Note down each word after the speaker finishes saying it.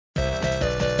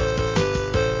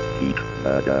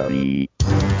Academy.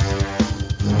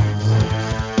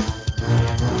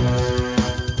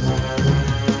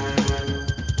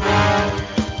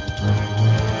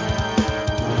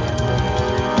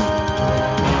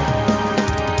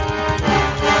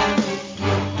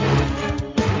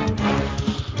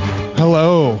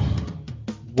 Hello.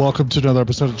 Welcome to another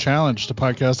episode of Challenge, the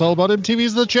podcast all about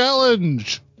MTV's The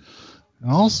Challenge.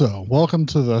 And also, welcome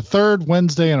to the third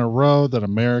Wednesday in a row that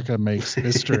America makes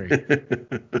history.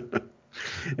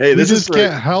 Hey, we just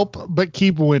can't help but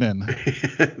keep winning.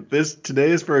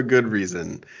 Today is for a good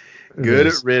reason.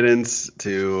 Good riddance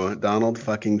to Donald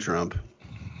fucking Trump.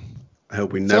 I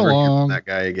hope we never hear from that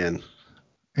guy again.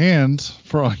 And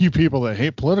for all you people that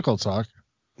hate political talk,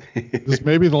 this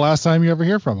may be the last time you ever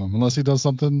hear from him, unless he does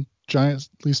something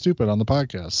giantly stupid on the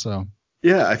podcast. So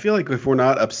yeah, I feel like if we're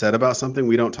not upset about something,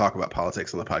 we don't talk about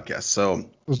politics on the podcast. So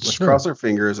let's cross our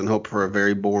fingers and hope for a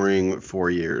very boring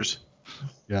 4 years.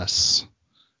 Yes.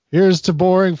 Here's to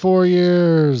boring 4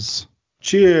 years.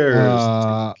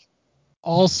 Cheers.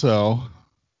 Also,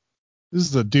 this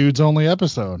is a dudes only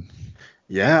episode.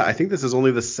 Yeah, I think this is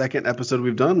only the second episode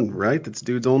we've done, right? That's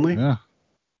dudes only. Yeah.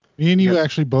 Me and you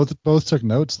actually both took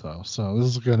notes though, so this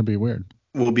is going to be weird.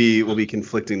 We'll be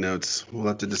conflicting notes. We'll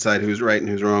have to decide who's right and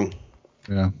who's wrong.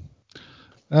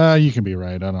 Yeah. You can be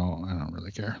right. I don't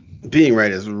really care. Being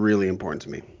right is really important to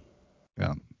me.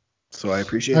 Yeah. So I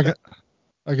appreciate that.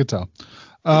 I could tell.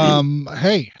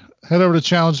 Hey, head over to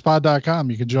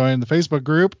challengepod.com. You can join the Facebook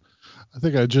group. I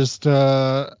think I just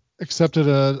accepted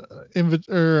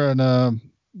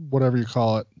whatever you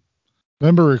call it,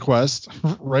 member request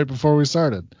right before we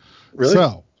started. Really?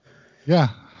 So, yeah,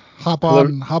 hop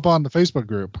on the Facebook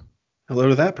group. Hello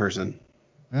to that person.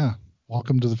 Yeah,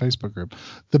 welcome to the Facebook group,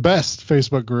 the best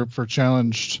Facebook group for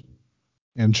challenge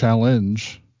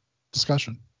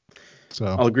discussion. So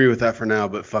I'll agree with that for now,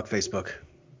 but fuck Facebook.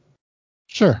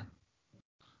 Sure.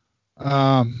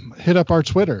 Hit up our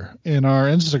Twitter and our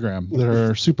Instagram that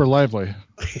are super lively.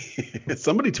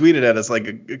 Somebody tweeted at us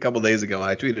like a couple days ago, and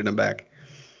I tweeted them back.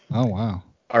 Oh wow.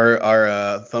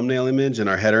 Our thumbnail image and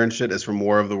our header and shit is from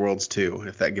War of the Worlds 2,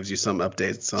 if that gives you some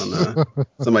updates on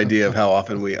some idea of how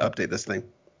often we update this thing.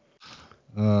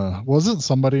 Wasn't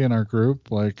somebody in our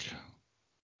group like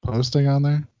posting on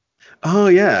there? Oh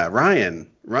yeah, Ryan.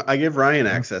 I give Ryan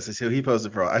access. So he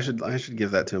posted for. I should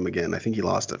give that to him again. I think he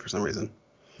lost it for some reason.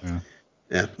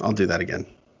 Yeah, I'll do that again.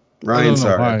 Ryan,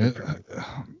 sorry.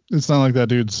 It's not like that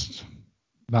dude's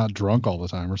not drunk all the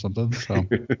time or something. So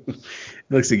he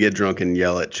likes to get drunk and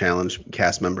yell at challenge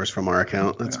cast members from our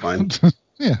account. That's fine.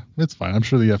 Yeah, it's fine. I'm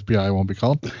sure the FBI won't be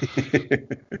called.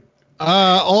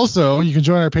 Also, you can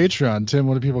join our Patreon. Tim,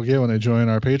 what do people get when they join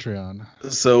our Patreon?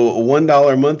 So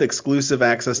 $1 a month exclusive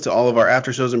access to all of our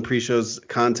after shows and pre-shows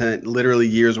content, literally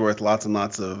years worth, lots and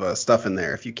lots of stuff in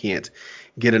there if you can't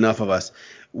get enough of us.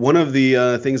 One of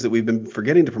the things that we've been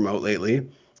forgetting to promote lately,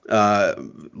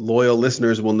 loyal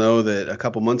listeners will know that a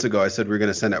couple months ago I said we were going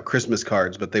to send out Christmas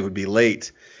cards, but they would be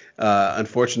late.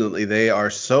 Unfortunately, they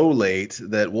are so late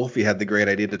that Wolfie had the great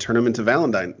idea to turn them into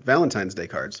Valentine's Day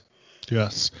cards.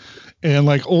 Yes. And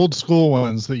like old school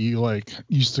ones that you like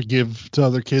used to give to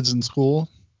other kids in school.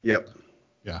 Yep.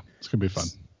 Yeah, it's going to be fun.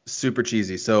 Super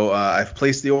cheesy. So I've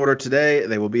placed the order today.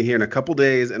 They will be here in a couple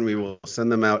days, and we will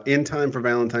send them out in time for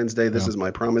Valentine's Day. This is my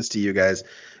promise to you guys,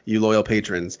 you loyal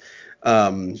patrons.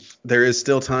 There is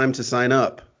still time to sign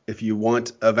up. If you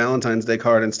want a Valentine's Day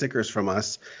card and stickers from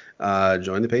us,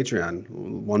 join the Patreon.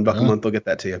 $1 a month will get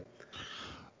that to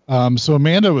you. So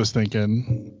Amanda was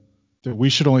thinking that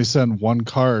we should only send one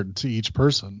card to each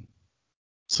person.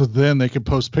 So then they could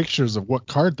post pictures of what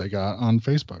card they got on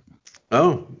Facebook.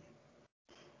 Oh.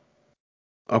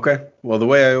 Okay. Well, the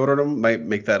way I ordered them might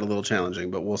make that a little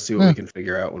challenging, but we'll see what we can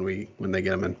figure out when they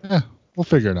get them in. Yeah, we'll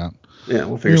figure it out. Yeah,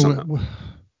 we'll figure something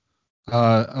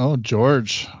out.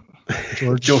 George.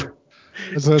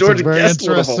 It's a very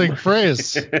interesting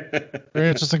phrase. Very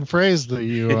interesting phrase that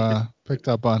you picked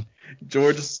up on.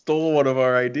 George stole one of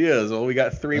our ideas. Well, we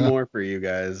got three more for you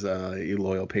guys, you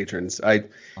loyal patrons.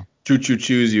 Choo Choo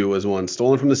Choose You was one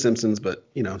stolen from The Simpsons, but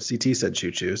CT said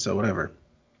choo choo, so whatever.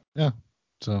 Yeah,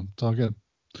 so it's all good.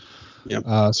 Yep.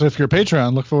 So if you're a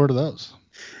Patreon, look forward to those.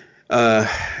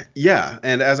 Yeah,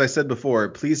 and as I said before,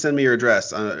 please send me your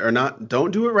address, or not.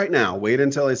 Don't do it right now. Wait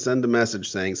until I send a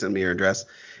message saying send me your address,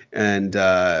 and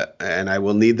I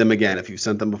will need them again. If you've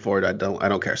sent them before, I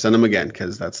don't care. Send them again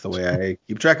because that's the way I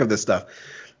keep track of this stuff.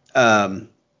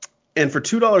 And for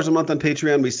 $2 a month on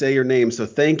Patreon, we say your name. So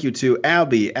thank you to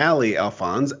Abby, Allie,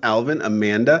 Alphonse, Alvin,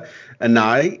 Amanda,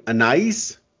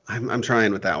 Anais. I'm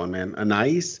trying with that one, man.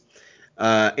 Anais,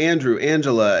 Andrew,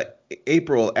 Angela,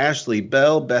 April, Ashley,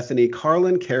 Belle, Bethany,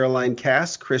 Carlin, Caroline,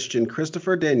 Cass, Christian,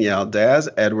 Christopher, Danielle, Daz,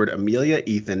 Edward, Amelia,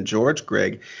 Ethan, George,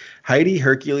 Greg, Heidi,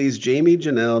 Hercules, Jamie,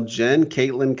 Janelle, Jen,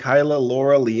 Caitlin, Kyla,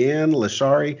 Laura, Leanne,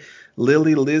 Lashari,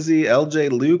 Lily, Lizzie,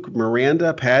 LJ, Luke,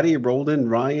 Miranda, Patty, Roldan,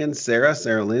 Ryan, Sarah,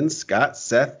 Sarah Lynn, Scott,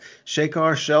 Seth,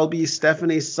 Shakar, Shelby,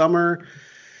 Stephanie, Summer.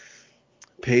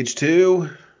 Page 2.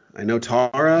 I know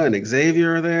Tara and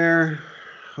Xavier are there.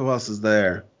 Who else is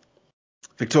there?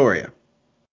 Victoria.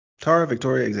 Tara,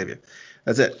 Victoria, Xavier.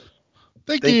 That's it.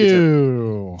 Thank Thank you, Tim.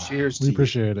 you. Cheers We to you.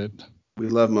 appreciate it. We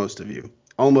love most of you.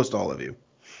 Almost all of you.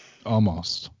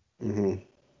 Almost. Mm-hmm.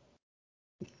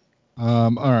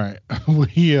 All right.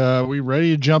 We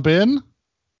ready to jump in?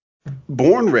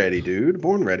 Born ready, dude.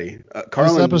 Born ready. This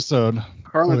Carlin episode.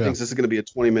 thinks this is going to be a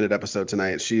 20-minute episode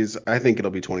tonight. I think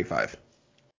it'll be 25.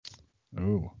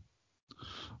 Oh.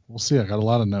 We'll see. I got a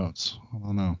lot of notes. I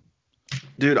don't know.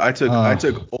 Dude, I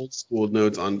took old school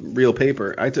notes on real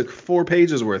paper. I took 4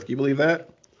 pages worth. Can you believe that?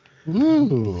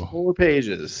 Ooh. 4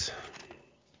 pages.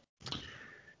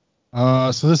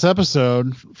 So this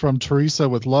episode from Theresa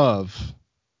with Love.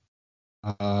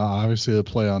 Obviously a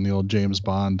play on the old James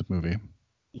Bond movie.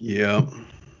 Yep.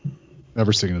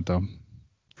 Never seen it though.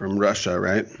 From Russia,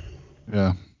 right?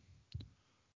 Yeah.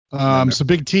 So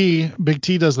Big T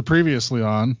does the previously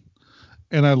on,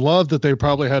 and I love that they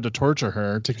probably had to torture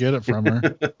her to get it from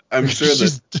her. I'm sure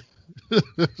that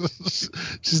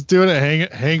she's doing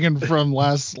it hanging from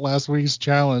last week's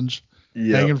challenge,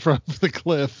 hanging from the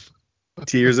cliff.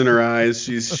 Tears in her eyes,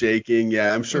 she's shaking.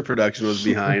 Yeah, I'm sure production was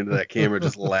behind that camera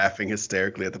just laughing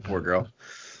hysterically at the poor girl.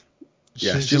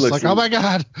 Yeah, she's just like, oh my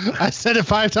God, I said it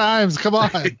 5 times. Come on.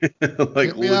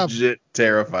 Like legit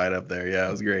terrified up there. Yeah,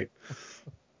 it was great.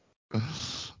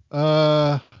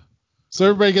 So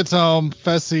everybody gets home.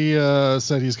 Fessy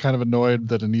said he's kind of annoyed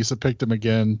that Anissa picked him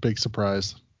again. Big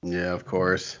surprise. Yeah, of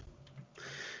course.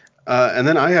 And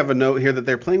then I have a note here that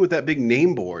they're playing with that big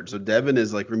name board. So Devin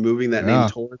is like removing that name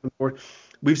tourism board.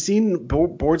 We've seen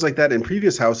boards like that in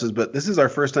previous houses, but this is our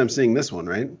first time seeing this one,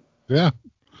 right? Yeah.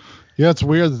 Yeah, it's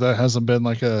weird that hasn't been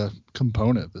like a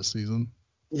component this season.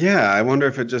 Yeah, I wonder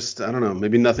if it just, I don't know,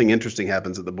 maybe nothing interesting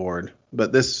happens at the board.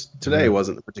 But this today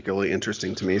wasn't particularly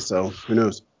interesting to me, so who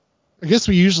knows? I guess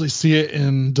we usually see it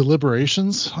in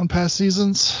deliberations on past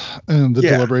seasons, and the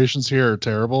deliberations here are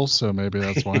terrible, so maybe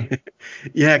that's why.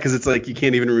 Yeah, because it's like you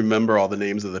can't even remember all the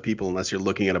names of the people unless you're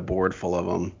looking at a board full of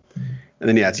them. And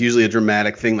then, it's usually a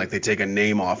dramatic thing, like they take a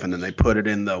name off and then they put it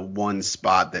in the one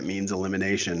spot that means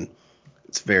elimination.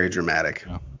 It's very dramatic.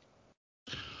 Yeah.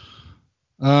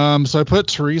 So I put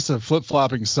Theresa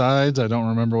flip-flopping sides. I don't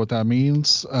remember what that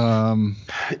means.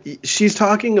 She's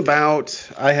talking about,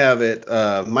 I have it,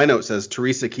 my note says,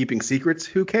 Theresa keeping secrets,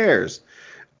 who cares?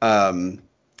 She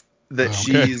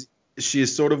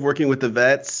is sort of working with the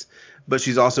vets, but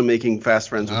she's also making fast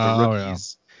friends with the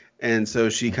rookies. Yeah. And so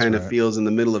she kind of feels in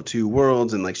the middle of 2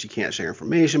 worlds and like she can't share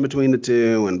information between the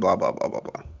 2 and blah, blah, blah, blah,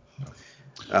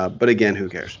 blah. But again, who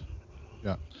cares?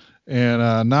 Yeah.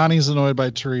 And Nani's annoyed by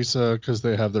Theresa because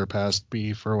they have their past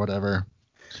beef or whatever.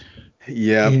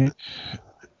 Yeah.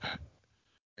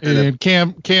 And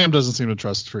Cam doesn't seem to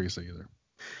trust Theresa either.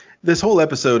 This whole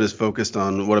episode is focused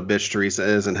on what a bitch Theresa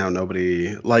is and how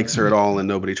nobody likes her at all and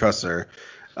nobody trusts her,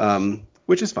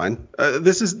 which is fine.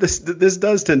 This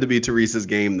does tend to be Theresa's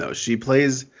game, though. She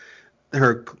plays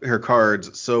her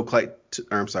cards so tight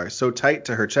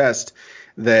to her chest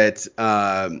that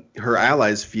her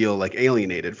allies feel like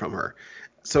alienated from her.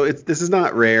 So this is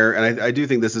not rare, and I do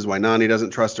think this is why Nani doesn't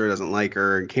trust her, doesn't like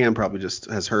her, and Cam probably just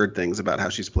has heard things about how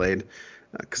she's played,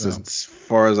 because as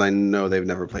far as I know, they've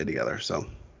never played together. So.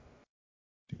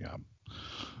 Yeah.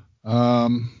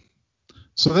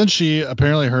 So then she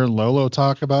apparently heard Lolo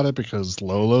talk about it because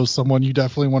Lolo's someone you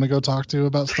definitely want to go talk to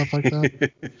about stuff like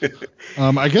that.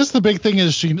 I guess the big thing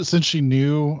is since she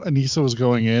knew Anissa was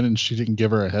going in and she didn't give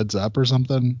her a heads up or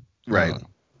something. Right.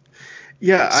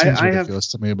 Yeah, seems ridiculous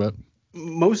to me, but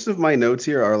most of my notes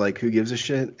here are like, who gives a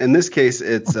shit? In this case,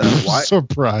 it's why.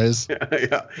 Surprise.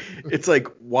 Yeah. It's like,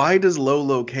 why does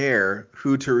Lolo care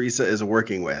who Theresa is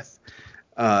working with?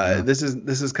 This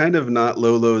is kind of not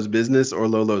Lolo's business or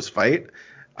Lolo's fight.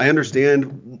 I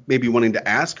understand maybe wanting to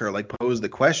ask her, like pose the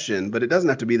question, but it doesn't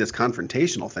have to be this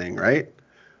confrontational thing, right?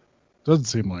 Doesn't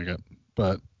seem like it,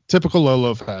 but typical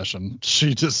Lolo fashion.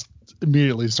 She just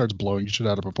immediately starts blowing shit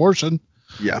out of proportion.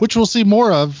 Yeah. Which we'll see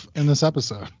more of in this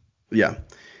episode. Yeah.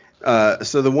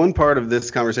 So the one part of this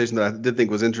conversation that I did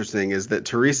think was interesting is that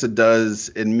Theresa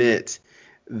does admit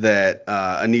that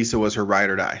Anissa was her ride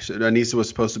or die. So Anissa was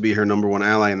supposed to be her number 1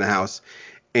 ally in the house.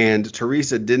 And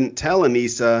Theresa didn't tell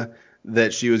Anissa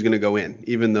that she was going to go in,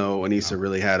 even though Theresa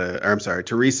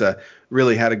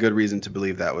really had a good reason to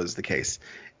believe that was the case.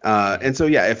 And so,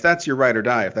 yeah, if that's your ride or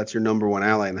die, if that's your number one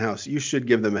ally in the house, you should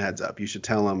give them a heads up. You should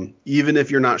tell them, even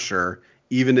if you're not sure,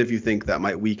 even if you think that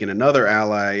might weaken another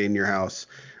ally in your house,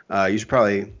 you should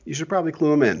probably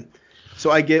clue them in. So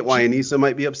I get why Anissa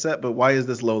might be upset, but why is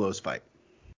this Lolo's fight?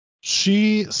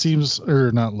 She seems,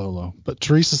 or not Lolo, but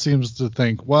Theresa seems to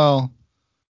think, well,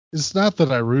 it's not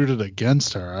that I rooted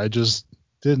against her. I just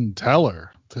didn't tell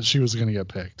her that she was going to get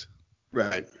picked.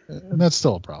 Right. And that's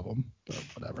still a problem, but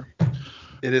whatever.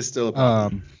 It is still a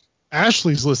problem.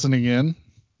 Ashley's listening in.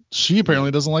 She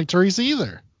apparently doesn't like Theresa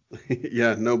either.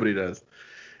 Yeah, nobody does.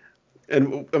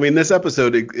 And I mean, this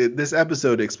episode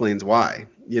explains why.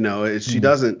 You know,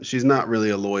 she's not really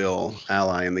a loyal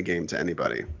ally in the game to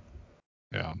anybody.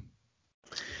 Yeah.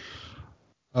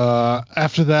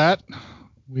 After that,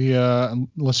 we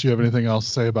unless you have anything else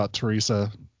to say about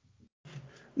Theresa.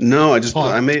 No,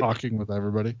 talking with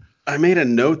everybody. I made a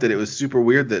note that it was super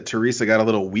weird that Theresa got a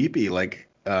little weepy, like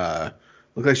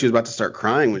looked like she was about to start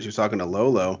crying when she was talking to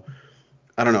Lolo.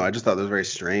 I don't know. I just thought that was very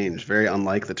strange, very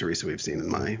unlike the Theresa we've seen, in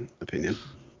my opinion.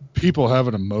 People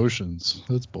having emotions.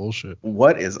 That's bullshit.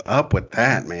 What is up with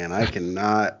that, man? I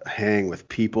cannot hang with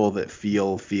people that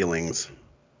feel feelings.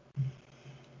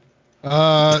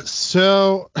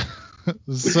 So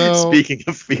Speaking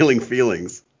of feeling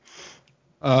feelings,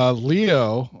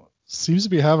 Leo seems to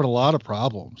be having a lot of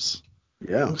problems.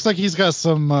 Yeah. Looks like he's got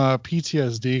some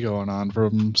PTSD going on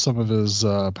from some of his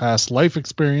past life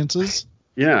experiences.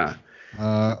 Yeah.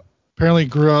 Apparently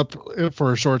grew up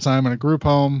for a short time in a group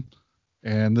home,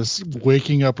 and this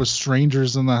waking up with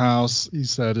strangers in the house, he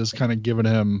said, is kind of giving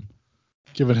him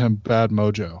bad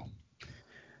mojo.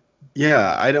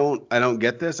 Yeah, I don't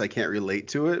get this. I can't relate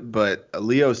to it, but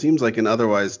Leo seems like an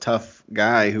otherwise tough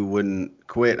guy who wouldn't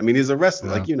quit. I mean, he's a wrestler,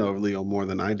 like you know Leo more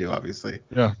than I do, obviously.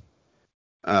 Yeah.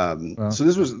 So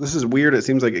this is weird. It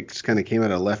seems like it just kind of came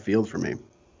out of left field for me.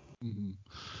 Mm-hmm.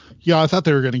 Yeah, I thought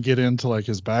they were going to get into like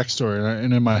his backstory,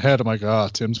 and in my head, I'm like,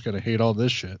 Tim's going to hate all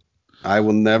this shit. I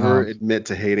will never admit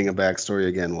to hating a backstory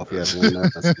again, Wolfie. I've learned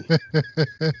that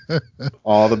lesson.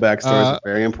 All the backstories are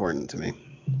very important to me.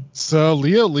 So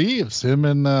Leo leaves. Him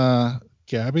and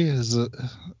Gabby, his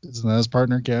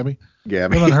partner, Gabby.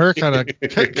 Him and her kind of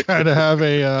have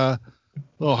a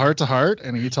little heart to heart,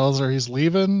 and he tells her he's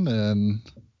leaving. And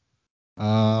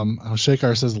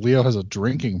Shakar says Leo has a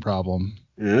drinking problem.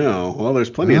 Yeah, well, there's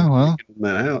plenty of drinking in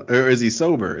that house. Or is he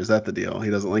sober? Is that the deal?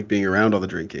 He doesn't like being around all the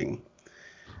drinking.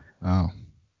 Oh,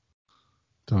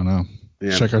 don't know.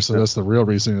 Yeah. Shakar said that's the real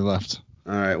reason he left.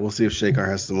 All right, we'll see if Shakar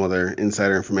has some other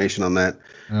insider information on that.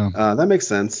 Yeah. That makes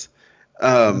sense.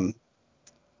 Yeah,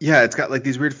 it's got like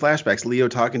these weird flashbacks. Leo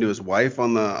talking to his wife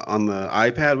on the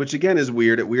iPad, which again is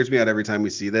weird. It weirds me out every time we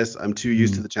see this. I'm too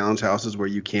used to the challenge houses where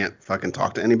you can't fucking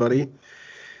talk to anybody.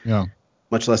 Yeah.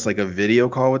 Much less like a video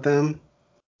call with them.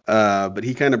 But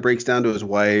he kind of breaks down to his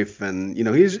wife, and you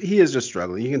know he is just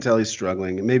struggling. You can tell he's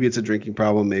struggling. Maybe it's a drinking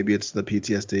problem. Maybe it's the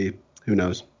PTSD. Who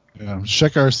knows? Yeah.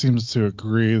 Shekar seems to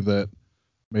agree that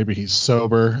maybe he's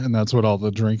sober, and that's what all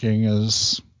the drinking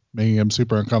is making him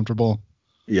super uncomfortable.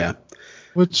 Yeah.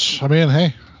 Which, I mean,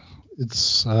 hey,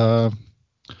 it's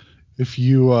if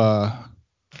you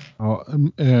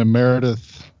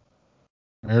Meredith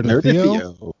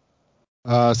Theo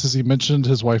says he mentioned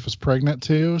his wife was pregnant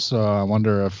too, so I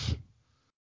wonder if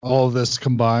all of this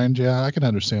combined, yeah, I can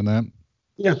understand that.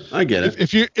 Yeah, I get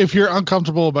it. If you're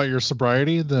uncomfortable about your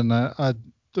sobriety, then I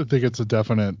think it's a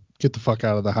definite get the fuck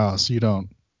out of the house.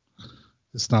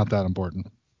 It's not that important.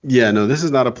 Yeah, no, this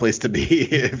is not a place to be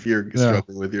if you're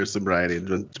struggling with your sobriety.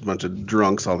 A bunch of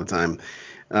drunks all the time.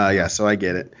 Yeah, so I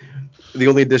get it. The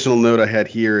only additional note I had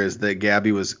here is that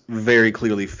Gabby was very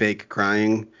clearly fake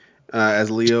crying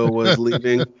as Leo was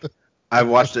leaving. I've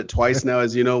watched it twice now,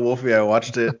 as you know, Wolfie. I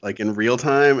watched it like in real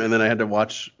time, and then I had to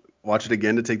watch it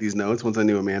again to take these notes once I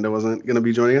knew Amanda wasn't going to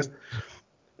be joining us.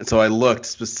 And so I looked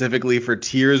specifically for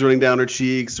tears running down her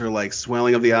cheeks or like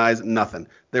swelling of the eyes. Nothing.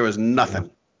 There was nothing. Yeah.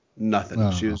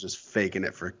 Nothing. She was just faking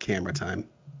it for camera time.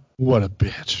 What a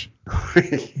bitch.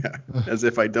 Yeah. As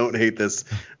if I don't hate this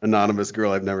anonymous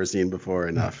girl I've never seen before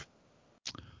enough.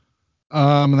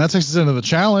 And that takes us into the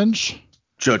challenge.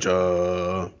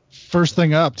 Cha-cha. First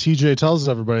thing up, TJ tells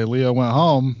everybody Leo went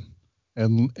home,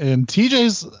 and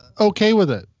TJ's okay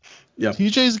with it. Yep.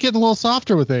 TJ's getting a little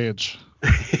softer with age.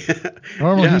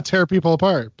 Normally he'd tear people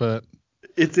apart, but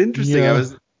it's interesting.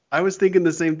 I was thinking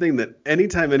the same thing, that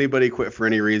anytime anybody quit for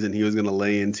any reason, he was going to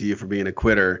lay into you for being a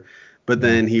quitter. But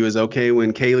then he was okay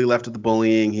when Kaylee left with the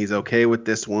bullying. He's okay with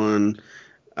this one.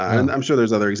 And I'm sure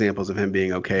there's other examples of him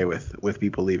being okay with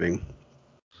people leaving.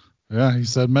 Yeah, he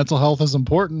said mental health is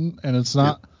important, and it's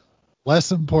not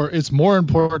less important. It's more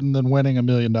important than winning $1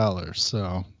 million.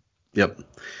 So. Yep.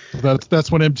 That's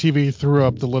when MTV threw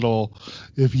up the little,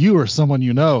 if you or someone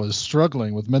you know is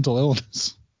struggling with mental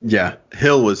illness. Yeah,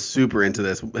 Hill was super into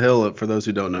this. Hill, for those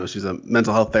who don't know, she's a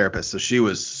mental health therapist, so she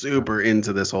was super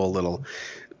into this whole little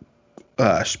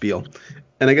spiel.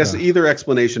 And I guess either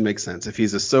explanation makes sense. If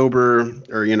he's a sober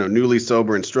or, newly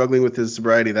sober and struggling with his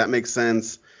sobriety, that makes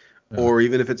sense. Yeah. Or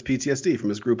even if it's PTSD from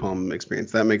his group home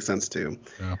experience, that makes sense too.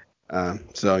 Yeah.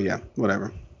 So yeah,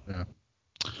 whatever. Yeah.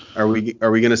 Are we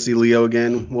gonna see Leo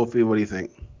again, Wolfie? What do you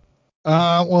think?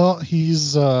 Well,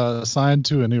 he's signed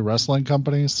to a new wrestling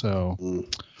company, so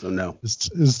no.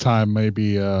 His time may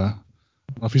be I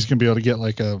don't know if he's gonna be able to get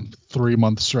like a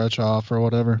 3-month stretch off or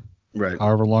whatever. Right.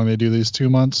 However long they do these 2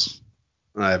 months.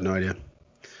 I have no idea.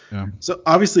 Yeah. So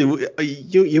obviously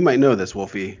you might know this,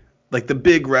 Wolfie. Like the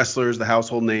big wrestlers, the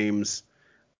household names,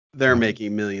 they're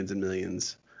making millions and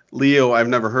millions. Leo, I've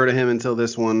never heard of him until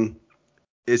this one.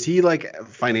 Is he like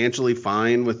financially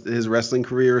fine with his wrestling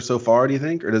career so far, do you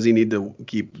think? Or does he need to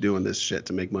keep doing this shit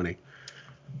to make money?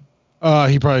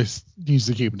 He probably needs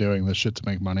to keep doing this shit to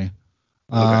make money.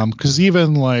 Because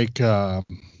even like the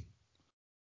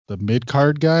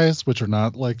mid-card guys, which are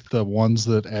not like the ones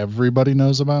that everybody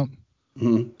knows about,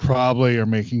 probably are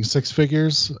making 6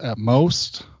 figures at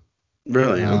most.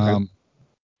 Really? Okay.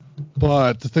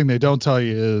 But the thing they don't tell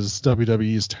you is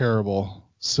WWE is terrible.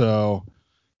 So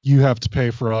you have to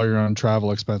pay for all your own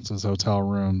travel expenses, hotel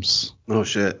rooms. Oh,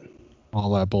 shit.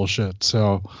 All that bullshit.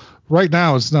 So right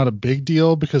now it's not a big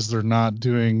deal because they're not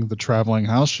doing the traveling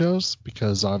house shows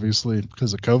because of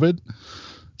COVID.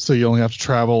 So you only have to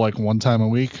travel like 1 time a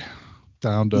week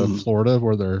down to Florida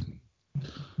where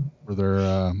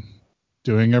they're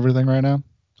doing everything right now.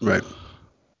 Right.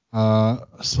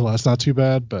 So that's not too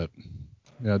bad, but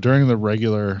yeah, during the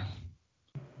regular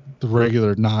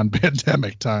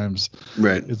non-pandemic times,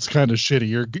 right, it's kind of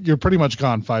shitty. You're pretty much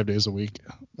gone 5 days a week,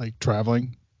 like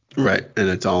traveling. Right, and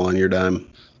it's all on your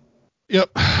dime.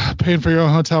 Yep, paying for your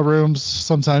own hotel rooms.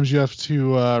 Sometimes you have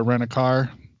to rent a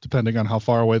car, depending on how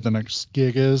far away the next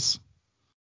gig is.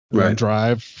 And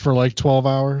drive for like 12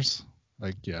 hours.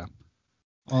 Like, yeah.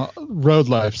 Road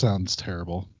life sounds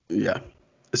terrible. Yeah.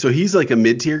 So he's like a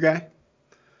mid-tier guy?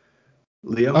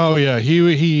 Leo? Oh, yeah.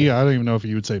 He I don't even know if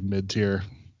you would say mid-tier.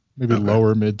 Maybe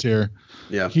lower mid-tier.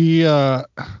 Yeah.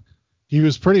 He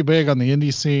was pretty big on the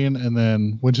indie scene and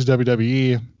then went to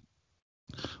WWE,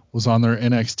 was on their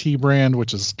NXT brand,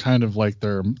 which is kind of like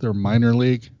their minor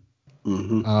league.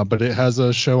 But it has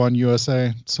a show on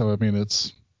USA. So, I mean,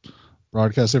 it's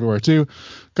broadcast everywhere too.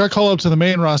 Got called up to the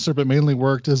main roster, but mainly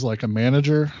worked as like a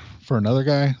manager for another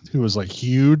guy who was like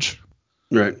huge.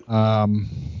 Right.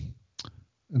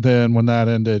 Then when that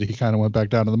ended, he kind of went back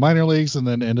down to the minor leagues and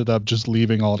then ended up just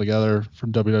leaving altogether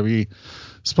from WWE.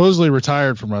 Supposedly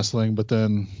retired from wrestling, but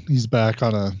then he's back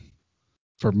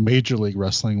for Major League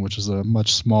Wrestling, which is a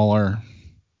much smaller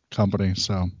company.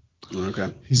 So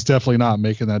he's definitely not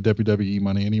making that WWE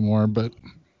money anymore, but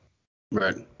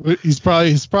right. He's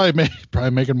probably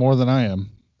making more than I am.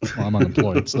 Well, I'm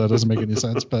unemployed, so that doesn't make any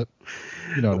sense, but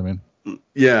you know what I mean.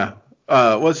 Yeah.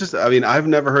 Well, it's just, I mean, I've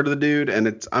never heard of the dude,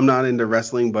 and I'm not into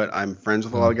wrestling, but I'm friends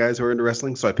with a lot of guys who are into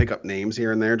wrestling, so I pick up names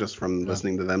here and there just from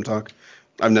listening to them talk.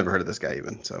 I've never heard of this guy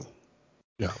even, so.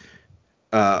 Yeah.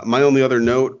 My only other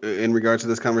note in regards to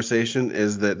this conversation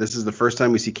is that this is the first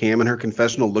time we see Cam in her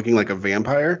confessional looking like a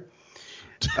vampire.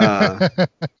 And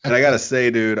I gotta say,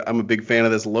 dude, I'm a big fan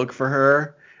of this look for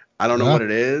her. I don't know what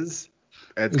it is.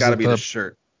 It's got to be the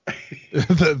shirt.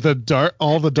 the dark,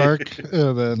 all the dark,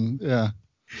 then yeah.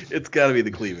 It's got to be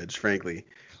the cleavage, frankly.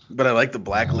 But I like the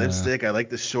black lipstick. I like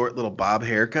the short little bob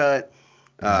haircut.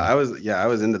 I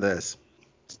was into this.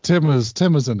 Tim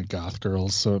was into goth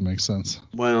girls, so it makes sense.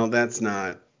 Well, that's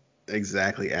not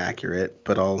exactly accurate,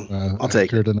 but I'll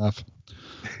take it. Enough.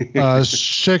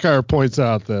 Shakar points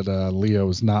out that Leo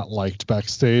is not liked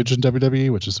backstage in WWE,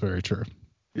 which is very true.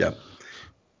 Yeah.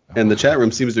 And the chat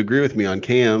room seems to agree with me on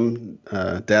Cam,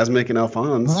 Dasmic, and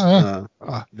Alphonse.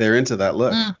 They're into that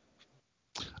look.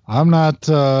 I'm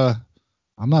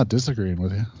not disagreeing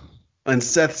with you. And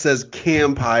Seth says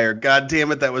Campire. God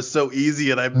damn it, that was so easy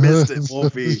and I missed it,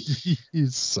 Wolfie. You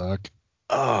suck.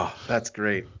 Oh, that's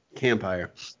great.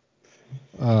 Campire.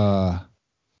 Sorry,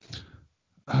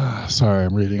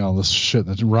 I'm reading all this shit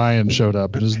that Ryan showed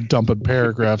up and is dumping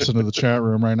paragraphs into the chat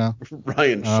room right now.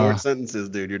 Ryan, short sentences,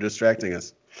 dude. You're distracting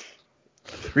us.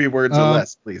 3 words or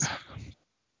less, please.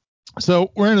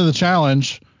 So we're into the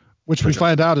challenge, which we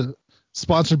find out is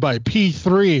sponsored by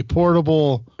P3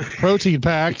 portable protein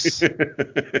packs.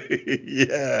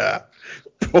 Yeah.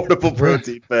 Portable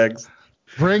protein packs.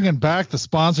 Bringing back the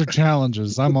sponsored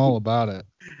challenges. I'm all about it.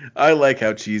 I like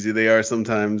how cheesy they are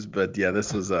sometimes, but yeah,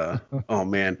 this was oh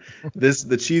man.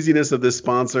 The cheesiness of this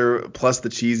sponsor plus the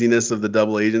cheesiness of the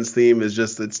Double Agents theme is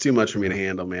just, it's too much for me to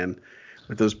handle, man.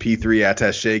 With those P3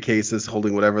 attaché cases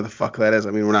holding whatever the fuck that is.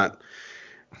 I mean,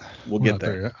 we'll get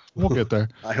there. Yet. We'll get there.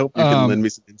 I hope you can lend me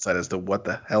some insight as to what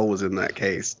the hell was in that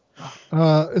case.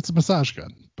 It's a massage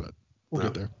gun, but we'll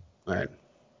get there. All right.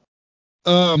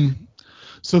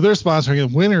 So they're sponsoring,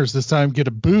 and winners this time get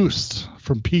a boost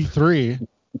from P3,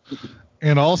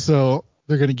 and also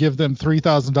they're going to give them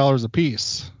 $3,000 a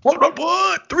piece. What?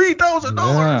 $3,000?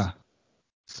 Yeah.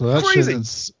 So that crazy.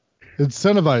 should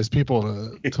incentivize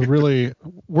people to really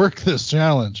work this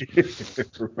challenge.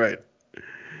 Right.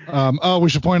 We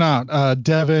should point out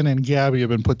Devin and Gabby have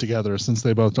been put together since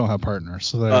they both don't have partners.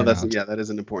 So that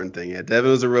is an important thing. Yeah, Devin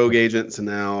was a rogue agent, so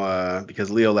now because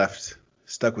Leo left,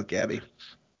 stuck with Gabby.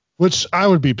 Which I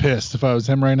would be pissed if I was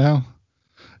him right now.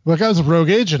 Like, I was a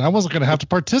rogue agent. I wasn't going to have to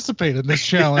participate in this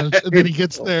challenge. And then he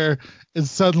gets there, and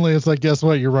suddenly it's like, guess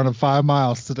what? You're running 5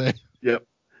 miles today. Yep.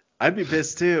 I'd be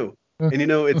pissed too. And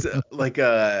it's like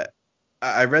I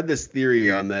read this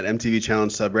theory on that MTV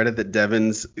Challenge subreddit that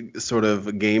Devin's sort of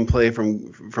gameplay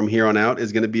from here on out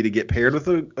is going to be to get paired with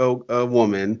a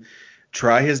woman,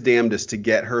 try his damnedest to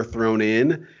get her thrown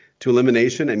in to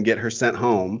elimination and get her sent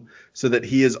home, so that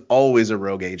he is always a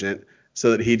rogue agent, so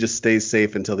that he just stays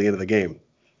safe until the end of the game.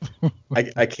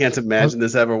 I can't imagine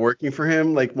this ever working for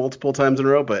him like multiple times in a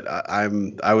row, but I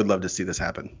would love to see this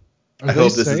happen. I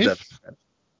hope this is Devin.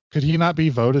 Could he not be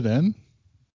voted in?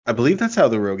 I believe that's how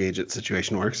the rogue agent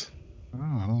situation works. Oh,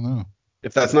 I don't know.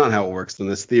 If that's not how it works, then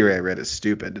this theory I read is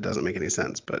stupid. It doesn't make any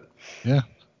sense. But yeah,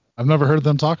 I've never heard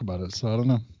them talk about it, so I don't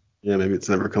know. Yeah, maybe it's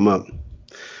never come up.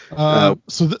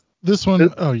 This one, you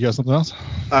got something else?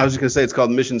 I was just gonna say it's called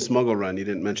Mission Smuggle Run. You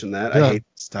didn't mention that. Yeah. I hate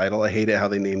this title. I hate it how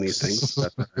they name these things.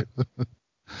 That's right.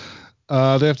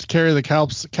 They have to carry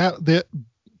the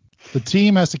the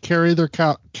team has to carry their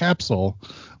capsule,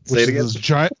 which is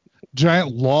this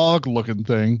giant log-looking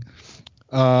thing,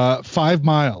 5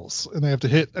 miles, and they have to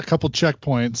hit a couple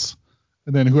checkpoints,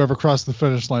 and then whoever crossed the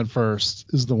finish line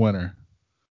first is the winner.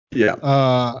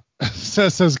 Yeah.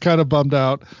 Says kind of bummed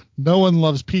out. No one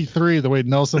loves P3 the way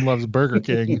Nelson loves Burger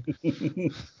King.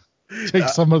 Take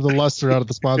some of the luster out of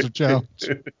the sponsored challenge.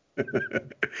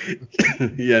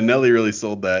 Yeah, Nelly really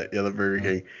sold that. Yeah, the Burger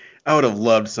King. I would have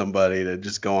loved somebody to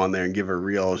just go on there and give a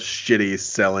real shitty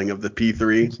selling of the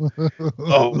P3.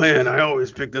 Oh man, I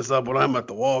always pick this up when I'm at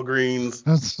the Walgreens.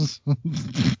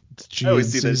 I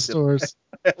always see that stores.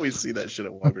 I always see that shit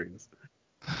at Walgreens.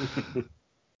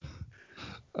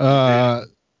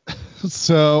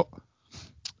 So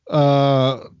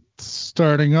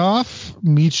starting off,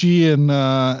 Michi and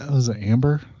was it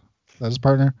Amber? That's his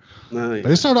partner. Yeah.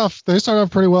 They start off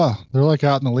pretty well. They're like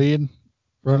out in the lead,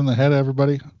 running ahead of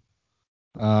everybody.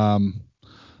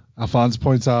 Alphonse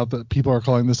points out that people are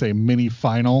calling this a mini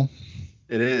final.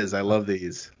 It is. I love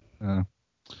these. You're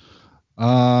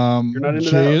not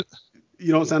into that?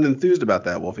 You don't sound enthused about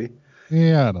that, Wolfie.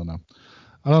 Yeah, I don't know.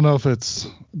 I don't know if it's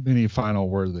mini final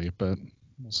worthy, but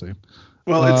we'll see.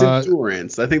 Well, it's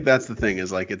endurance. I think that's the thing.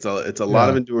 Is like it's a lot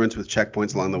of endurance with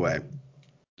checkpoints along the way.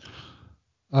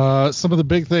 Some of the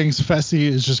big things, Fessy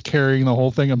is just carrying the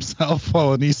whole thing himself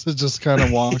while Anissa just kind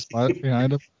of walks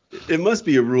behind him. It must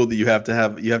be a rule that you have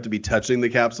to be touching the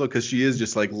capsule, because she is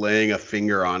just like laying a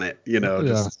finger on it,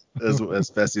 just as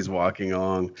Fessy's walking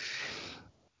along.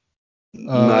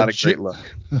 Not a great look.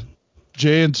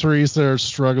 Jay and Theresa are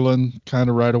struggling kind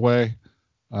of right away.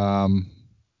 And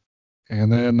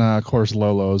then, of course,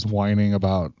 Lolo's whining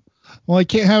about, well, I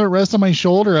can't have it rest on my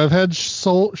shoulder. I've had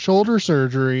shoulder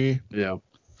surgery. Yeah.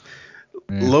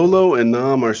 Lolo and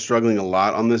Nam are struggling a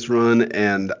lot on this run,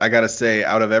 and I gotta say,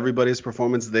 out of everybody's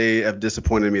performance, they have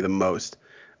disappointed me the most.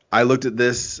 I looked at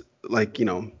this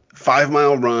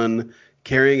 5-mile run,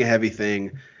 carrying a heavy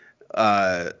thing.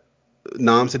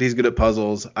 Nam said he's good at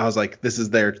puzzles. I was like, this is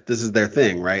their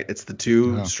thing, right? It's the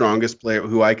two strongest players,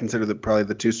 who I consider probably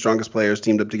the two strongest players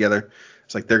teamed up together.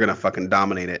 It's like they're gonna fucking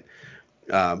dominate it.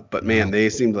 But man, they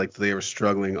seemed like they were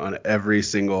struggling on every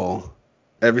single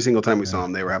time we saw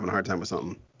them. They were having a hard time with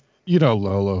something.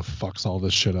 Lolo fucks all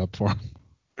this shit up for him.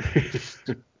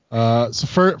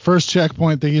 So first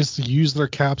checkpoint, they used to use their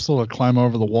capsule to climb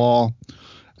over the wall.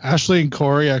 Ashley and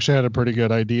Corey actually had a pretty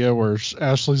good idea where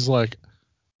Ashley's like,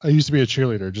 I used to be a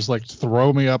cheerleader, just like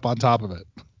throw me up on top of it.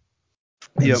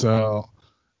 And so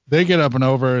they get up and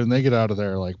over, and they get out of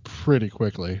there like pretty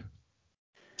quickly.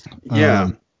 Yeah.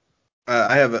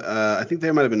 I have. I think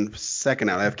they might have been second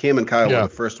out. I have Cam and Kyle were Yeah. the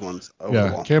first ones over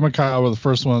the wall. Cam and Kyle were the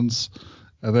first ones.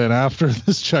 And then after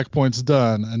this checkpoint's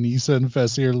done, Anissa and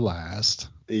Fessy are last.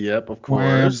 Yep, of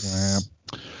course.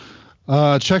 Wham,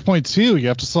 wham. Checkpoint 2, you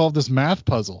have to solve this math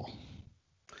puzzle.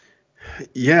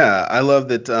 Yeah, I love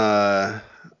that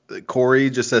Corey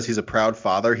just says he's a proud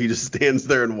father. He just stands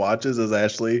there and watches as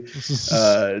Ashley does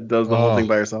the whole thing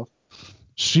by herself.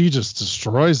 She just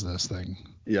destroys this thing.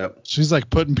 Yep. She's like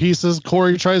putting pieces.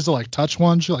 Corey tries to like touch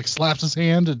one. She like slaps his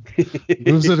hand and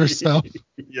moves it herself.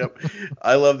 Yep.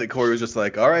 I love that Corey was just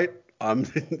like, all right,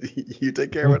 you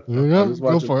take care of it. Yeah,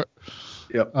 go for it.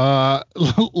 Yep.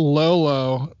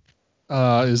 Lolo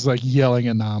is like yelling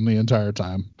at Nam the entire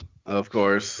time. Of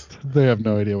course. They have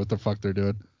no idea what the fuck they're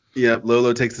doing. Yep.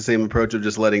 Lolo takes the same approach of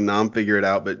just letting Nam figure it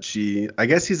out, but I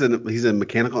guess he's a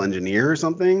mechanical engineer or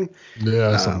something.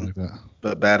 Yeah, something like that.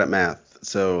 But bad at math.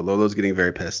 So Lolo's getting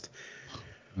very pissed.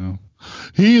 No.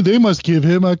 They must give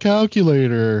him a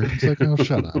calculator. It's like, oh,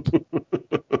 shut up.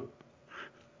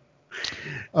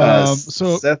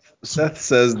 So Seth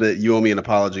says that you owe me an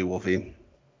apology, Wolfie.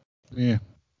 Yeah.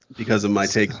 Because of my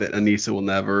take that Anissa will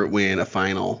never win a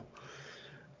final.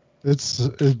 This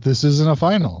isn't a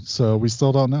final, so we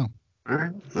still don't know. All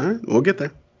right, we'll get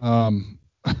there.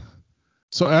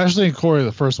 So Ashley and Corey are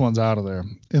the first ones out of there,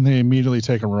 and they immediately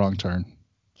take a wrong turn.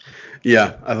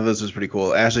 Yeah, I thought this was pretty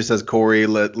cool. Ashley says Corey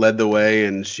led the way,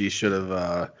 and she should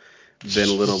have been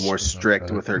a little more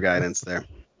strict with her guidance there.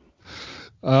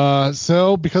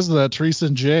 So because of that, Theresa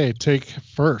and Jay take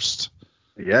first.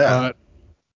 Yeah.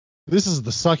 This is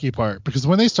the sucky part, because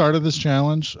when they started this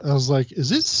challenge, I was like,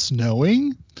 is it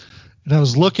snowing? And I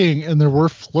was looking, and there were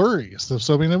flurries.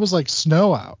 So I mean, it was like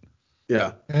snow out.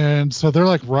 Yeah. And so they're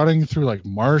like running through like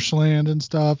marshland and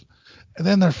stuff. And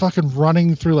then they're fucking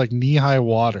running through like knee-high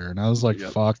water. And I was like,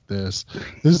 Fuck this.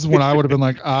 This is when I would have been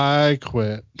like, I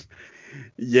quit.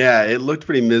 Yeah, it looked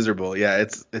pretty miserable. Yeah,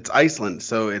 it's Iceland,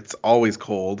 so it's always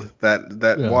cold.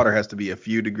 That water has to be a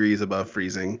few degrees above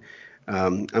freezing.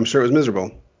 I'm sure it was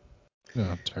miserable.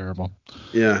 Yeah, terrible.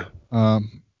 Yeah.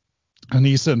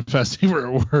 Anissa and Fessy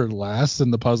were last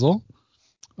in the puzzle.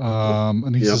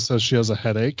 Anissa says she has a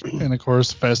headache. And of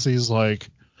course, Fessy's like,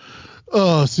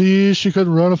 oh, see, she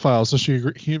couldn't run a file. So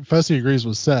Fessy agrees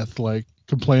with Seth, like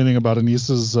complaining about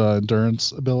Anissa's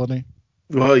endurance ability.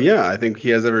 Well, yeah, I think he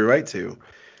has every right to.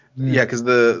 Yeah, because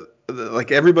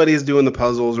like everybody's doing the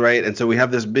puzzles, right? And so we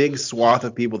have this big swath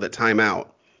of people that time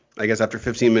out. I guess after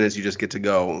 15 minutes, you just get to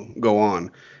go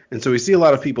on. And so we see a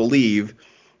lot of people leave.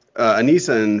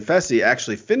 Anissa and Fessy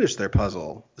actually finish their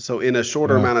puzzle, so in a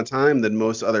shorter amount of time than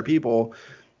most other people,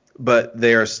 but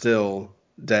they are still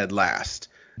dead last.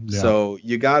 Yeah. So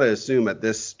you got to assume at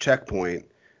this checkpoint,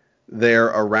 they're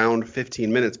around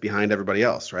 15 minutes behind everybody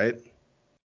else, right?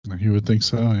 You would think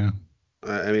so, yeah.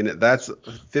 I mean, that's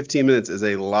 15 minutes is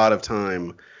a lot of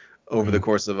time over the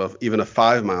course of even a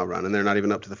 5-mile run, and they're not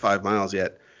even up to the 5 miles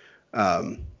yet.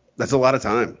 That's a lot of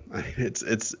time. I mean,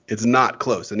 it's not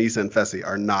close. Anissa and Fessy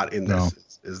are not in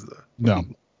this. No.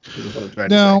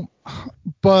 No,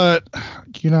 but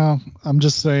I'm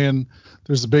just saying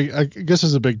I guess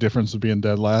there's a big difference with being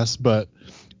dead last, but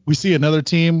we see another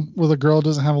team where the girl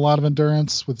doesn't have a lot of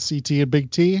endurance with CT and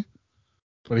Big T,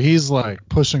 but he's like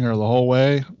pushing her the whole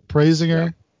way, praising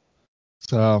her.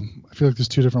 So I feel like there's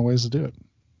two different ways to do it.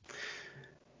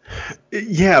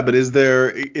 Yeah, but is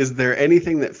there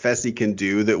anything that Fessy can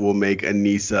do that will make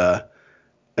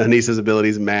Anissa's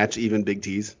abilities match even Big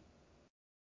T's?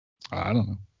 I don't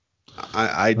know.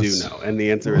 I do know, and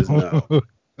the answer is no.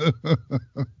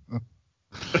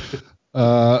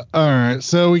 All right,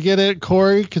 so we get it.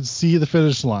 Corey could see the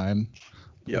finish line.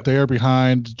 Yep. They are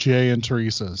behind Jay and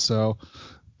Theresa, so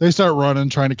they start running,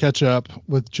 trying to catch up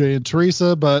with Jay and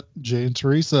Theresa, but Jay and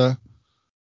Theresa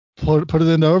put it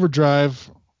into overdrive,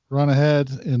 run ahead,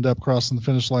 end up crossing the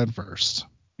finish line first.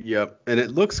 Yep, and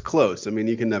it looks close. I mean,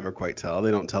 you can never quite tell.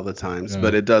 They don't tell the times,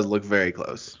 but it does look very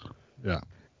close. Yeah.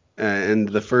 And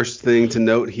the first thing to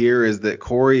note here is that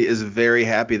Corey is very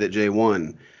happy that Jay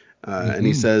won. And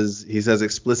he says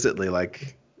explicitly,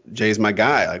 like, Jay's my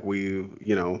guy. Like,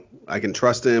 I can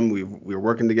trust him. We're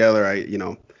working together.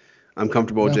 I'm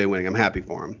comfortable with Jay winning. I'm happy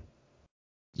for him.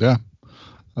 Yeah.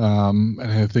 And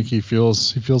I think he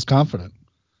feels confident.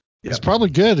 Yep. It's probably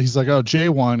good. He's like, oh, Jay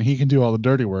won. He can do all the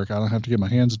dirty work. I don't have to get my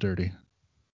hands dirty.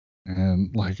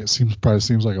 And like, it probably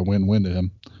seems like a win-win to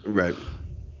him. Right.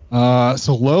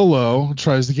 So Lolo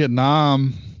tries to get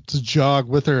Nam to jog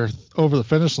with her over the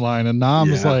finish line, and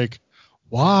Nam is like,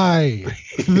 why?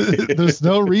 There's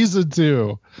no reason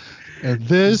to. And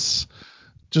this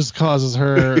just causes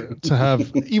her to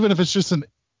have, even if it's just an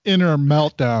inner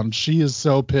meltdown. She is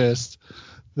so pissed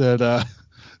that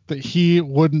that he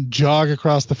wouldn't jog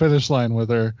across the finish line with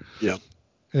her. Yeah.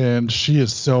 And she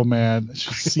is so mad.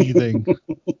 She's seething.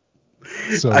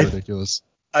 So ridiculous.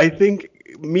 I think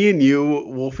me and you,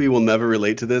 Wolfie, will never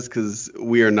relate to this because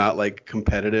we are not like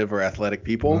competitive or athletic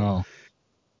people. No.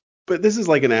 But this is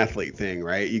like an athlete thing,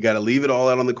 right? You got to leave it all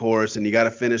out on the course and you got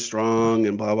to finish strong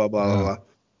and blah, blah, blah, blah, blah.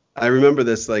 I remember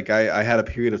this, like I had a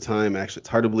period of time, actually, it's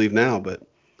hard to believe now, but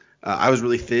I was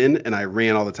really thin and I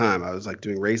ran all the time. I was like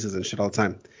doing races and shit all the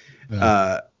time.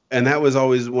 Yeah. And that was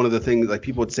always one of the things, like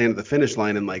people would stand at the finish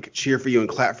line and like cheer for you and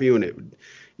clap for you, and it would,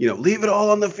 leave it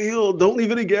all on the field. Don't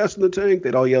leave any gas in the tank.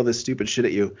 They'd all yell this stupid shit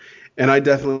at you. And I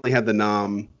definitely had the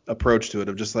Nom approach to it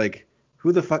of just like,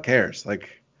 who the fuck cares?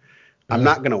 Like, I'm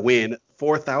not going to win.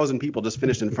 4,000 people just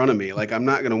finished in front of me. Like, I'm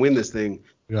not going to win this thing.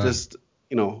 Yeah. Just,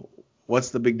 what's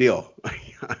the big deal?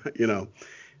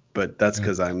 But that's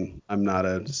because I'm not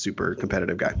a super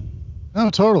competitive guy. No,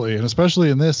 totally. And especially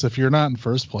in this, if you're not in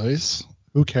first place,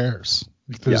 who cares?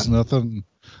 Like, there's nothing,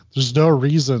 there's no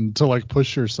reason to like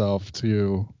push yourself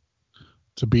to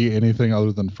be anything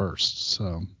other than first.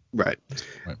 So right.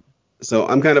 So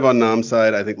I'm kind of on Nom's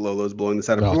side. I think Lolo's blowing this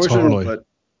out of proportion, totally. But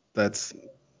that's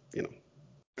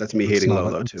that's me hating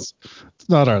Lolo too. It's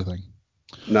not our thing.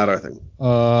 Not our thing.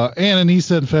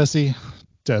 Anissa and Fessy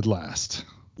dead last.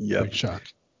 Yep. Big shock.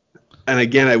 And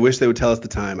again, I wish they would tell us the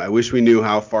time. I wish we knew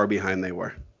how far behind they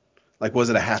were. Like, was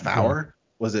it a half hour?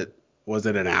 Was it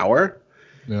an hour?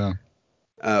 Yeah.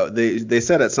 They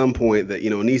said at some point that,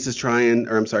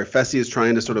 Fessy is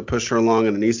trying to sort of push her along,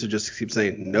 and Anissa just keeps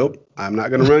saying, nope, I'm not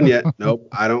going to run yet. Nope,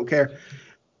 I don't care.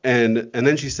 And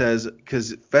then she says,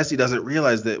 because Fessy doesn't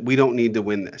realize that we don't need to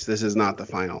win this. This is not the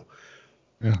final.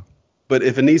 Yeah. But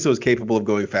if Anissa was capable of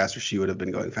going faster, she would have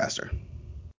been going faster.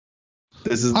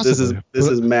 This is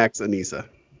Max Anissa.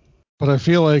 But I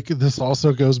feel like this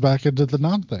also goes back into the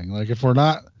Nom thing. Like, if we're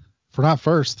not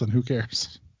first, then who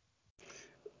cares?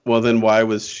 Well, then why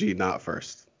was she not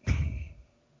first?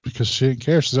 Because she didn't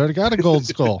care. She's already got a gold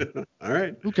skull. All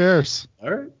right. Who cares?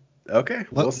 All right. Okay.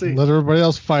 We'll see. Let everybody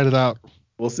else fight it out.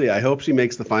 We'll see. I hope she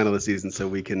makes the final this season so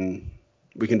we can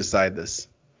decide this.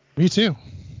 Me too.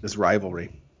 This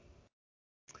rivalry.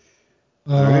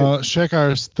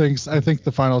 Shekar thinks, I think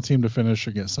the final team to finish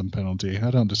should get some penalty. I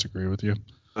don't disagree with you.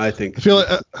 I feel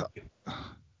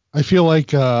like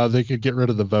they could get rid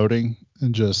of the voting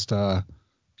and just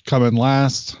come in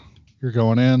last. You're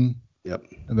going in. Yep.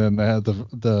 And then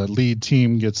the lead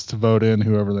team gets to vote in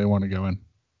whoever they want to go in.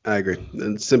 I agree.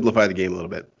 And simplify the game a little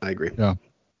bit. I agree. Yeah.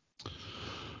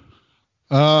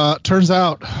 Turns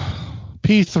out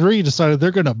P3 decided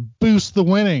they're going to boost the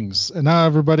winnings, and now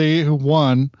everybody who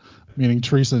won, meaning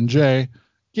Theresa and Jay,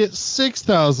 get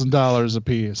 $6,000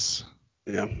 apiece.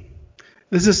 Yeah.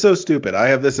 This is so stupid. I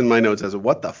have this in my notes as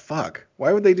what the fuck?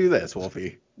 Why would they do this,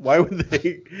 Wolfie? Why would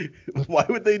they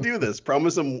do this?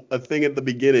 Promise them a thing at the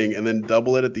beginning and then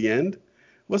double it at the end?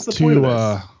 What's the point of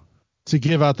this? To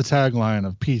give out the tagline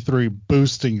of P3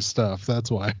 boosting stuff. That's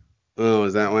why. Oh,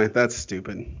 is that why? That's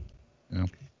stupid. Yeah.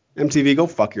 MTV, go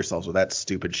fuck yourselves with that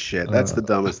stupid shit. That's the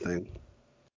dumbest thing.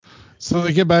 So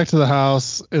they get back to the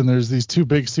house, and there's these two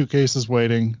big suitcases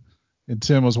waiting, and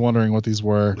Tim was wondering what these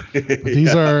were. But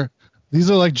these are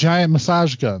like giant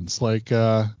massage guns, like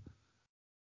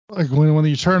when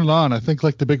you turn it on, I think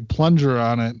like the big plunger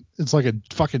on it, it's like a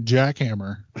fucking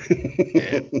jackhammer.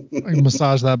 I can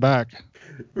massage that back.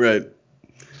 Right.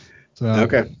 So,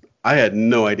 okay. I had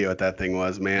no idea what that thing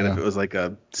was, man. Yeah. If it was like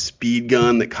a speed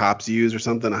gun that cops use or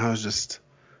something, I was just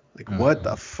like, what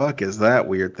the fuck is that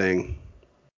weird thing?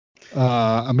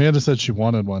 Amanda said she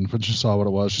wanted one when she saw what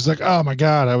it was. She's like, oh my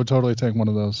God, I would totally take one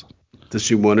of those. Does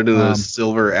she want it in a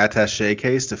silver attaché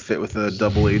case to fit with a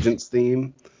double agents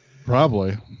theme?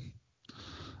 Probably.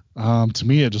 To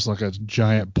me, it just like a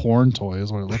giant porn toy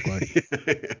is what it looked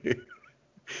like.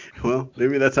 Well,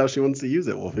 maybe that's how she wants to use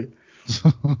it, Wolfie.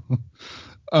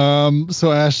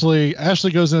 So Ashley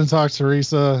goes in and talks to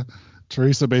Theresa.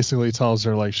 Theresa basically tells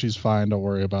her like she's fine, don't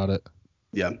worry about it.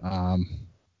 Yeah.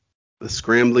 The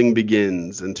scrambling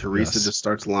begins, and Theresa just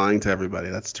starts lying to everybody.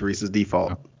 That's Theresa's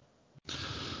default.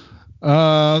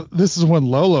 This is when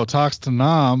Lolo talks to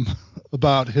Nom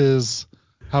about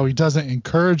how he doesn't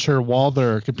encourage her while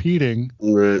they're competing.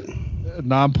 Right.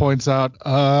 Nom points out,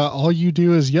 all you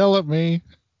do is yell at me.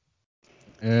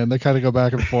 And they kind of go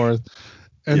back and forth.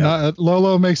 And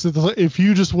Lolo makes it, if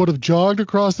you just would have jogged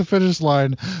across the finish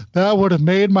line, that would have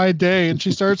made my day. And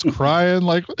she starts crying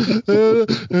like,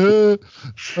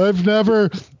 I've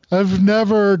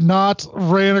never not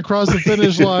ran across the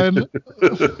finish line.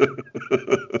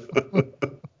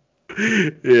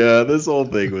 Yeah, this whole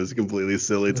thing was completely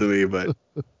silly to me, but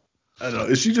I don't know.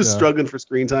 Is she just Yeah. struggling for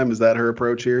screen time? Is that her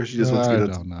approach here? She just wants to I get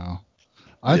on. don't know.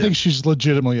 I Yeah. think she's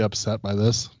legitimately upset by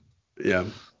this. Yeah.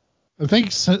 I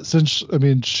think since I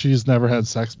mean she's never had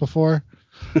sex before,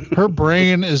 her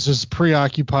brain is just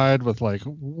preoccupied with like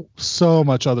so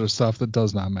much other stuff that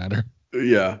does not matter.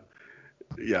 Yeah.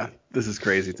 Yeah. This is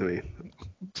crazy to me.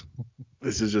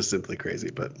 This is just simply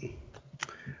crazy, but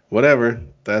whatever.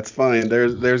 That's fine.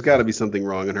 There's got to be something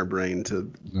wrong in her brain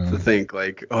to Yeah. think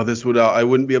like, oh, this would I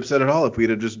wouldn't be upset at all if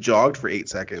we'd have just jogged for 8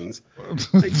 seconds.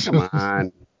 Like, come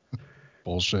on.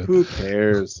 Bullshit. Who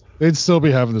cares? They'd still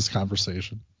be having this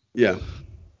conversation. Yeah.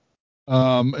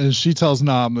 And she tells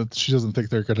Nam that she doesn't think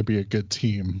they're going to be a good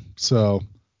team. So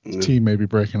the Yeah. team may be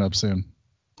breaking up soon.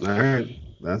 All right.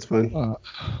 That's fine.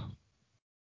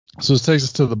 So this takes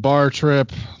us to the bar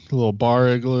trip, the little bar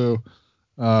igloo.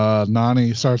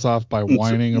 Nani starts off by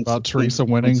whining about Theresa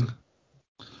winning.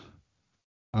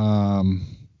 That's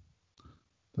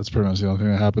pretty much the only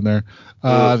thing that happened there.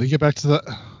 To get back to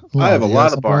the, I have a you got lot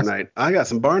of something bar else? night. I got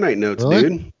some bar night notes, Really?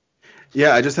 dude.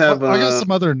 Yeah, I just have. I got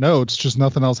some other notes, just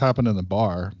nothing else happened in the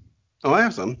bar. Oh, I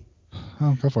have some.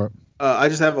 Oh, go for it. I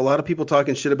just have a lot of people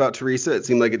talking shit about Theresa. It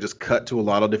seemed like it just cut to a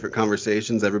lot of different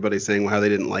conversations. Everybody saying how they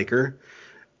didn't like her.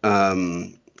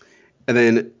 And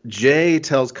then Jay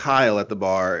tells Kyle at the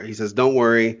bar. He says, "Don't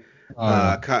worry."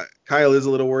 Kyle is a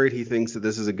little worried. He thinks that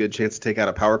this is a good chance to take out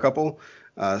a power couple.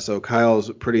 So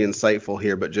Kyle's pretty insightful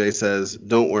here, but Jay says,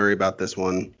 "Don't worry about this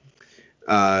one."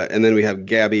 And then we have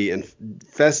Gabby and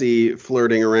Fessy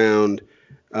flirting around.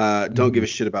 Don't give a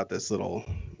shit about this little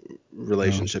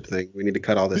relationship thing. We need to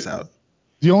cut all this out.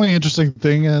 The only interesting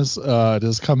thing is it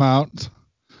has come out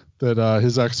that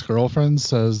his ex-girlfriend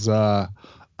says,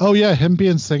 oh, yeah, him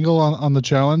being single on the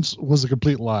challenge was a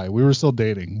complete lie. We were still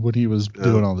dating when he was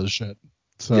doing all this shit.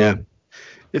 So yeah,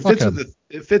 it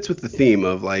fits with the theme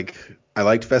of like I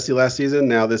liked Fessy last season.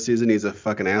 Now this season he's a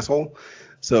fucking asshole.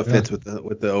 So it fits with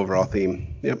the overall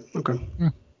theme. Yep. Okay. Yeah.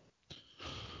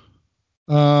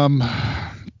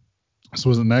 So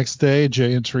was the next day,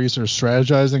 Jay and Theresa are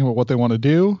strategizing about what they want to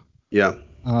do. Yeah.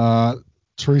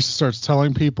 Theresa starts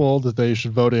telling people that they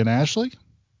should vote in Ashley.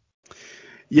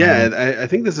 Yeah, I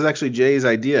think this is actually Jay's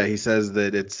idea. He says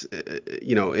that it's,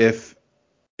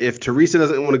 if Theresa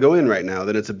doesn't want to go in right now,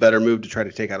 then it's a better move to try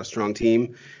to take out a strong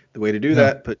team. The way to do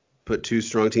that, put two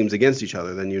strong teams against each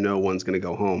other, then one's going to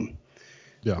go home.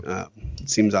 Yeah. It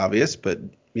seems obvious, but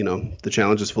the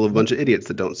challenge is full of a bunch of idiots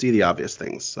that don't see the obvious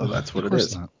things. So that's what it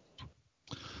is.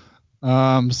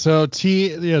 So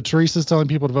Teresa's telling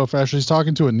people to vote for Ashley. She's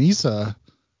talking to Anissa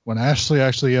when Ashley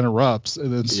actually interrupts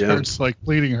and then starts like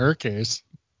pleading her case.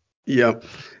 Yep.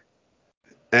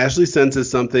 Ashley senses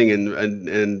something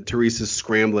and Teresa's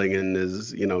scrambling and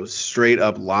is, straight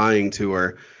up lying to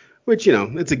her, which,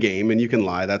 it's a game and you can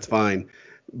lie. That's fine.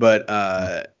 But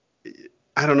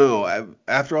I don't know.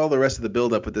 After all the rest of the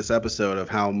buildup with this episode of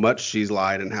how much she's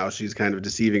lied and how she's kind of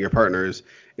deceiving her partners,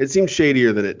 it seems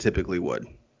shadier than it typically would,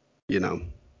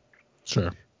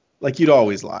 Sure. Like you'd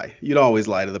always lie. You'd always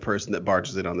lie to the person that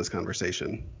barges in on this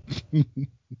conversation.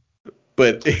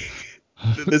 But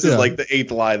this is like the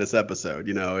 8th lie this episode.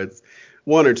 It's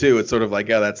 1 or 2. It's sort of like,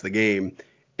 yeah, that's the game.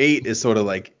 8 is sort of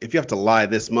like, if you have to lie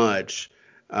this much,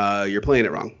 you're playing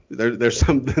it wrong. There's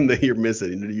something that you're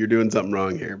missing. You're doing something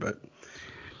wrong here. But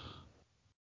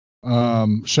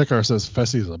Shekar says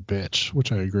Fessy's a bitch,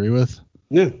 which I agree with.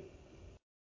 Yeah.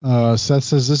 Seth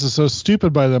says this is so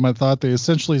stupid by them. I thought they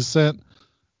essentially sent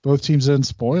both teams in.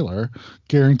 Spoiler.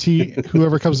 Guarantee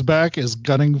whoever comes back is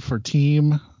gunning for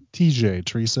team TJ,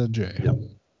 Theresa and Jay. Yep.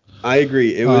 I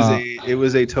agree. It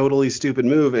was a totally stupid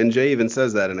move, and Jay even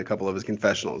says that in a couple of his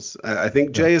confessionals. I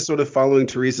think Jay is sort of following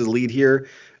Teresa's lead here,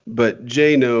 but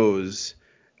Jay knows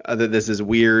that this is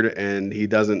weird, and he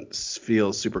doesn't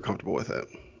feel super comfortable with it.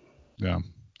 Yeah.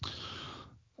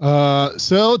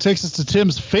 So it takes us to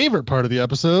Tim's favorite part of the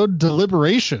episode,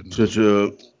 deliberation.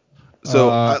 So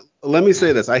let me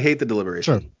say this. I hate the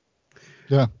deliberation. Sure.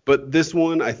 Yeah. But this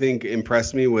one, I think,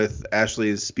 impressed me with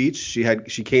Ashley's speech.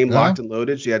 She came locked and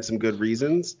loaded. She had some good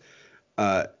reasons.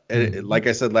 Like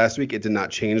I said last week, it did not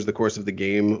change the course of the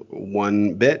game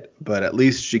one bit, but at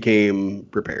least she came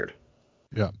prepared.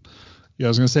 Yeah. Yeah, I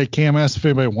was going to say, Cam asked if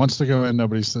anybody wants to go in.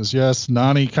 Nobody says yes.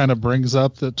 Nani kind of brings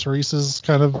up that Teresa's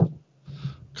kind of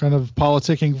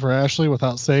politicking for Ashley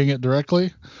without saying it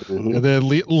directly. Mm-hmm. And then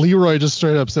Leroy just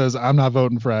straight up says, I'm not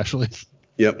voting for Ashley.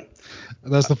 Yep.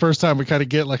 And that's the first time we kind of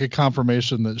get like a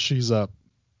confirmation that she's up.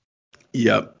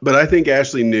 Yep. But I think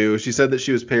Ashley knew. She said that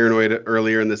she was paranoid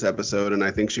earlier in this episode, and I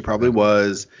think she probably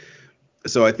was.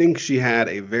 So I think she had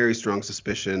a very strong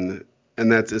suspicion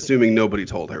And that's assuming nobody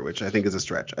told her, which I think is a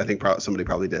stretch. I think somebody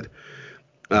probably did.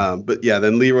 But yeah,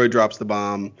 then Leroy drops the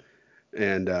bomb.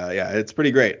 And yeah, it's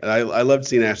pretty great. I loved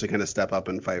seeing Ashley kind of step up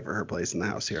and fight for her place in the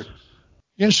house here.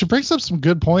 Yeah, she brings up some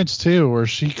good points too, where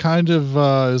she kind of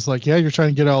is like, yeah, you're trying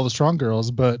to get all the strong girls,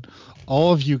 but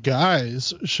all of you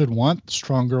guys should want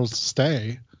strong girls to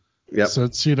stay. Yep. So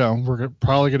it's, we're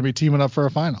probably going to be teaming up for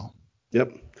a final.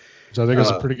 Yep. So I think it's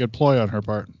a pretty good ploy on her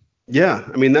part. Yeah,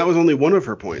 I mean, that was only one of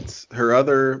her points. Her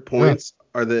other points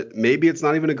are that maybe it's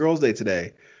not even a girls' day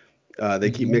today.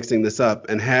 They keep mixing this up.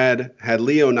 And had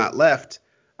Leo not left,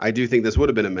 I do think this would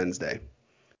have been a men's day.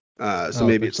 So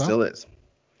maybe it still is.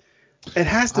 It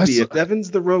has to be. If Devin's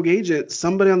the rogue agent,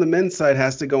 somebody on the men's side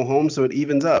has to go home so it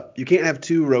evens up. You can't have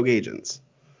two rogue agents.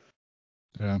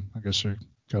 Yeah, I guess you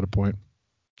got a point.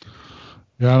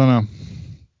 Yeah, I don't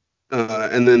know.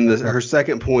 And then her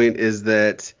second point is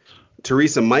that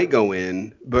Theresa might go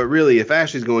in, but really, if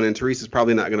Ashley's going in, Theresa's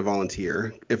probably not going to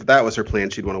volunteer. If that was her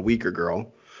plan, she'd want a weaker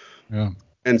girl. Yeah.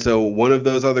 And so one of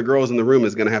those other girls in the room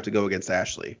is going to have to go against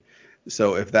Ashley.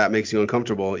 So if that makes you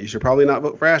uncomfortable, you should probably not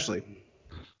vote for Ashley.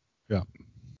 Yeah.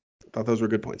 Thought those were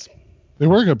good points. They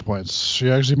were good points. She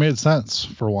actually made sense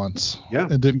for once. Yeah.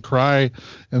 And didn't cry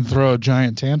and throw a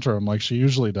giant tantrum like she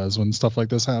usually does when stuff like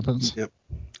this happens. Yep.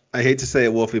 I hate to say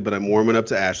it, Wolfie, but I'm warming up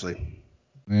to Ashley.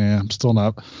 Yeah, I'm still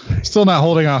not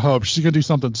holding out hope. She's gonna do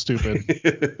something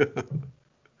stupid.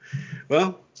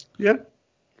 Well, yeah.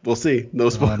 We'll see. No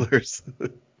spoilers.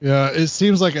 Yeah, it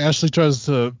seems like Ashley tries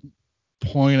to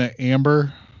point at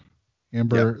Amber.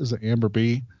 Is it Amber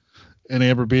B? And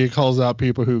Amber B calls out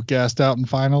people who gassed out in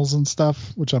finals and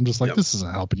stuff, which I'm just like, this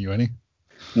isn't helping you any.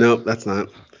 No, that's not.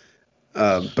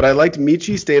 But I liked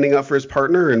Michi standing up for his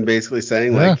partner and basically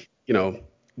saying,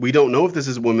 we don't know if this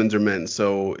is women's or men's.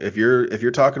 So if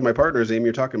you're talking my partner's name,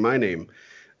 you're talking my name.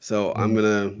 So I'm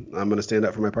gonna stand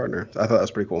up for my partner. I thought that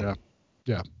was pretty cool. Yeah.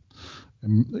 Yeah.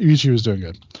 And Michi was doing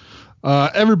good.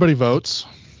 Everybody votes.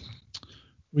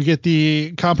 We get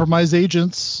the compromise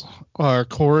agents are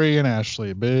Corey and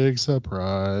Ashley. Big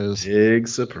surprise. It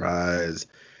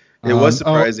was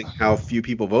surprising how few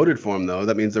people voted for him, though.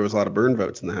 That means there was a lot of burn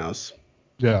votes in the house.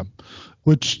 Yeah.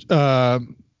 Which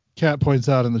Kat points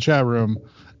out in the chat room.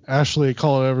 Ashley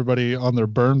called everybody on their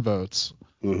burn votes.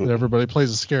 Mm-hmm. Everybody plays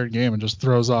a scared game and just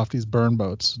throws off these burn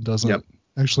votes. Doesn't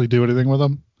actually do anything with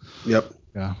them. Yep.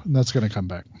 Yeah. And that's going to come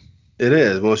back. It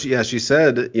is. Well, she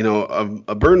said,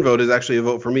 a burn vote is actually a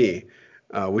vote for me,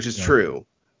 which is true.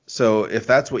 So if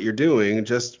that's what you're doing,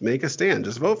 just make a stand.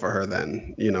 Just vote for her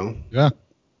then, Yeah,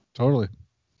 totally.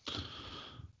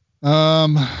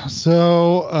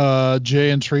 So Jay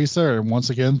and Theresa are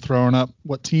once again throwing up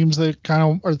what teams they kind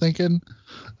of are thinking.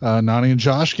 Nani and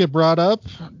Josh get brought up.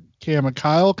 Cam and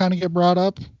Kyle kind of get brought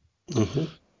up.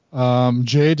 Mm-hmm.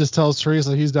 Jay just tells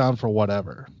Theresa he's down for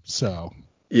whatever. So.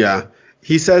 Yeah.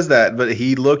 He says that, but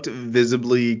he looked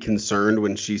visibly concerned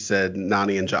when she said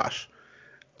Nani and Josh.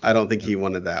 I don't think he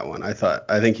wanted that one. I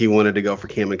think he wanted to go for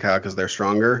Cam and Kyle because they're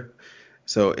stronger.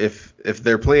 So if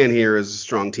their plan here is a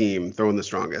strong team, throw in the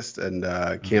strongest. And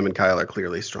Cam and Kyle are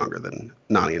clearly stronger than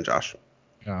Nani and Josh.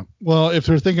 Yeah. Well, if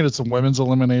they're thinking it's a women's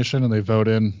elimination and they vote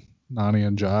in Nani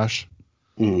and Josh,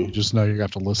 you just know you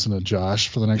have to listen to Josh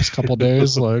for the next couple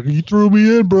days. Like, you threw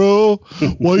me in, bro.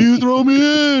 Why you throw me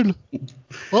in?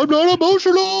 I'm not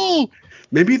emotional.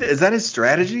 Maybe is that his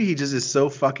strategy? He just is so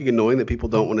fucking annoying that people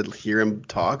don't want to hear him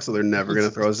talk, so they're never going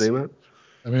to throw his name out?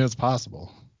 I mean, it's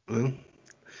possible. Well,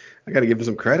 I got to give him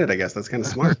some credit, I guess. That's kind of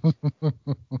smart.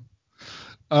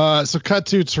 So cut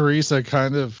to Theresa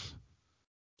kind of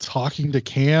talking to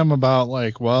Cam about,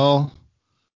 like, well,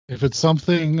 if it's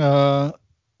something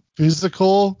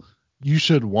physical, you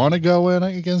should want to go in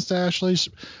against Ashley.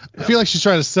 I feel like she's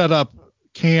trying to set up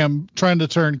Cam, trying to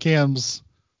turn Cam's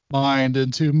mind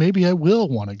into maybe I will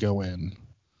want to go in.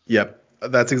 Yep,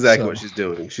 that's exactly what she's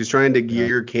doing. She's trying to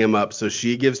gear Cam up so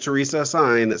she gives Theresa a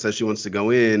sign that says she wants to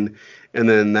go in, and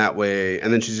then that way,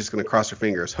 and then she's just going to cross her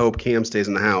fingers, hope Cam stays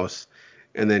in the house,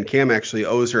 and then Cam actually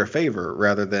owes her a favor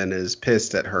rather than is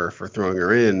pissed at her for throwing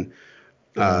her in.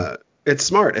 It's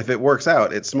smart. If it works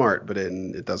out, it's smart, but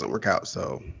it doesn't work out,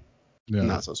 so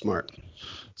not so smart.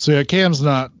 So yeah, Cam's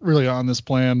not really on this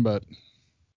plan, but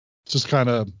just kind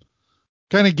of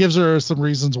gives her some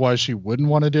reasons why she wouldn't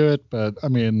want to do it. But I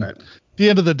mean, at the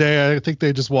end of the day, I think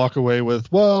they just walk away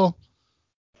with, well,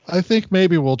 I think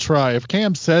maybe we'll try. If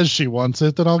Cam says she wants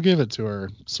it, then I'll give it to her,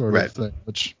 sort of thing.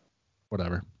 Which,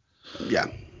 whatever. Yeah,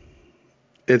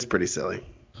 it's pretty silly.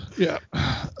 Yeah.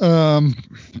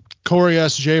 Corey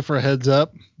asked Jay for a heads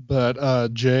up,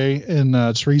 but Jay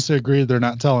and Theresa agreed they're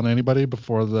not telling anybody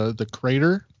before the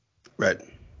crater. Right.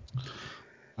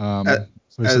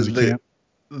 So he says he can't.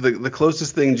 The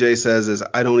closest thing Jay says is,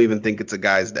 I don't even think it's a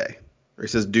guy's day. Or he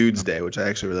says dude's day, which I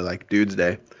actually really like, dude's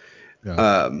day.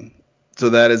 Yeah. So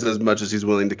that is as much as he's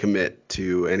willing to commit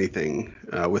to anything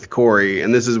with Corey.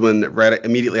 And this is when right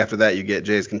immediately after that you get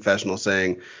Jay's confessional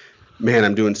saying, man,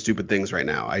 I'm doing stupid things right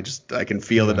now. I can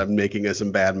feel that I'm making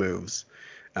some bad moves.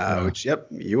 Which, yep,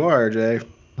 you are, Jay.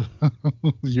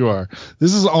 You are.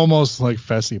 This is almost like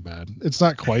Fessy bad. It's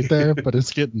not quite there, but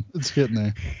it's getting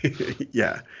there.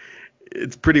 Yeah.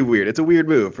 It's pretty weird. It's a weird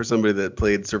move for somebody that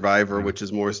played Survivor, which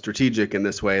is more strategic in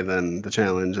this way than the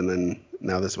challenge, and then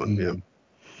now this one.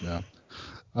 Yeah.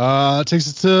 It takes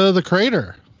us to the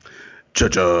crater.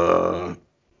 Cha-cha.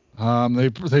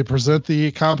 They present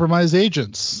the compromised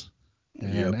agents,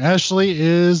 and Ashley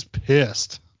is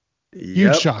pissed.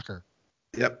 Huge shocker.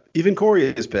 Yep. Even Corey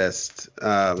is pissed.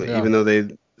 Even though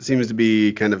seems to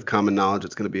be kind of common knowledge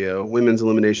it's going to be a women's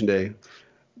elimination day.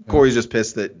 Corey's just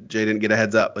pissed that Jay didn't get a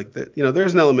heads up. Like that,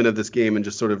 there's an element of this game and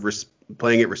just sort of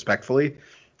playing it respectfully,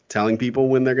 telling people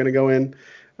when they're going to go in.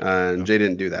 And Jay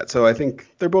didn't do that. So I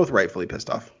think they're both rightfully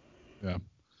pissed off. Yeah.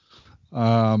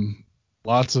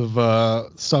 Lots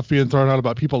of stuff being thrown out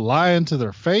about people lying to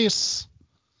their face.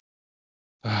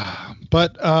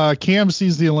 But Cam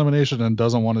sees the elimination and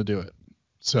doesn't want to do it.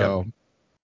 So,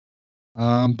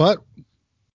 but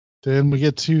then we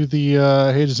get to the,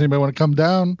 hey, does anybody want to come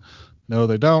down? No,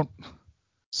 they don't.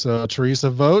 So Theresa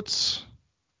votes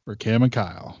for Cam and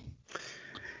Kyle.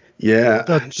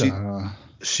 Yeah.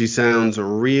 She sounds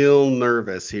real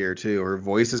nervous here too. Her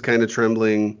voice is kind of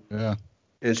trembling. Yeah.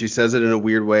 And she says it in a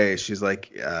weird way. She's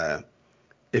like,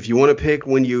 if you want to pick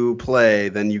when you play,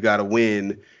 then you got to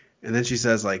win. And then she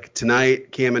says, like,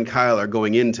 tonight, Cam and Kyle are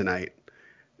going in tonight.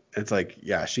 It's like,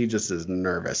 yeah, she just is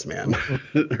nervous, man.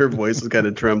 Her voice is kind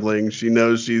of trembling. She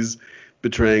knows she's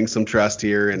betraying some trust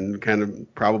here and kind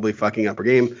of probably fucking up her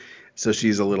game. So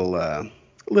she's a little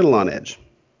on edge.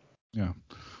 Yeah.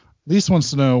 Lisa wants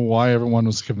to know why everyone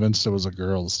was convinced it was a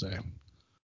girl's day.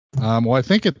 Well, I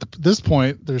think at this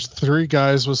point, there's 3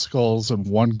 guys with skulls and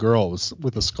 1 girl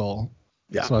with a skull.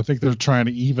 Yeah. So I think they're trying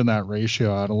to even that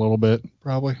ratio out a little bit,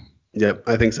 probably. Yep,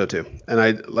 I think so too. And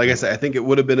I said, I think it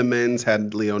would have been a men's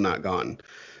had Leo not gone.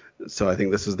 So I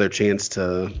think this is their chance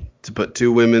to put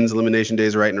 2 women's elimination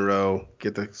days right in a row,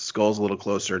 get the skulls a little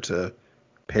closer to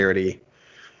parity.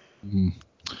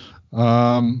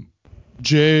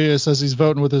 Jay says he's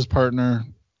voting with his partner,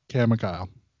 Cam and Kyle.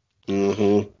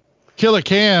 Mm-hmm. Killer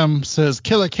Cam says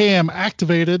Killer Cam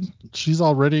activated. She's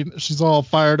all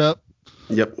fired up.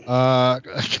 Yep.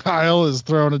 Kyle is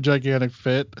throwing a gigantic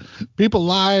fit. People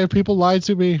lie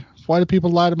to me. Why do people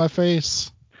lie to my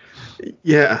face?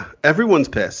 Yeah, everyone's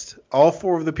pissed. All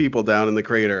 4 of the people down in the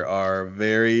crater are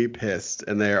very pissed,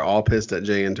 and they're all pissed at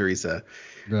Jay and Theresa.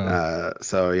 Yeah.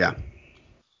 So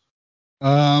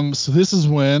this is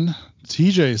when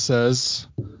TJ says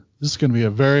this is going to be a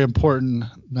very important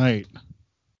night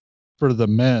for the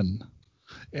men.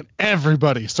 And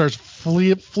everybody starts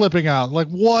flipping out. Like,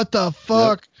 what the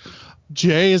fuck? Yep.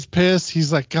 Jay is pissed.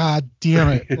 He's like, God damn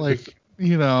it. Like,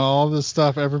 all this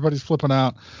stuff. Everybody's flipping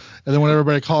out. And then when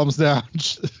everybody calms down,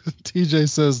 TJ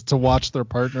says to watch their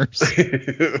partners.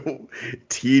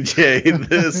 TJ,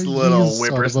 this little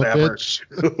whippersnapper.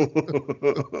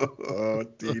 Oh,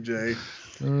 TJ.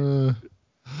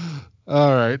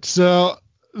 All right. So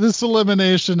this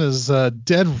elimination is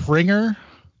dead ringer.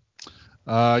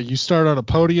 You start on a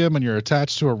podium and you're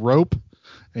attached to a rope,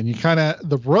 and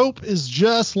the rope is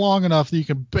just long enough that you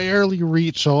can barely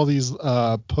reach all these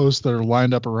posts that are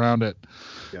lined up around it.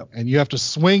 Yep. And you have to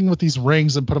swing with these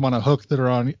rings and put them on a hook that are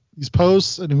on these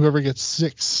posts, and whoever gets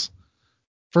 6,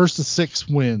 first to 6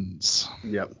 wins.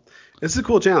 Yep. This is a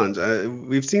cool challenge.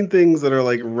 We've seen things that are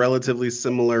like relatively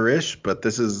similar-ish, but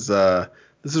this is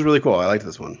really cool. I like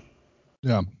this one.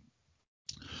 Yeah.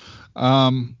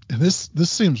 This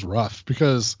seems rough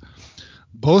because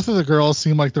both of the girls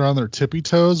seem like they're on their tippy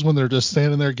toes when they're just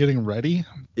standing there getting ready.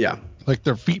 Yeah. Like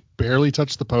their feet barely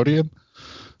touch the podium.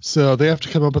 So they have to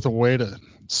come up with a way to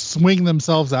swing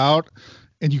themselves out.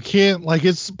 And you can't, like,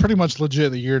 it's pretty much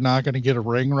legit that you're not going to get a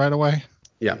ring right away.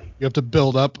 Yeah. You have to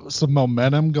build up some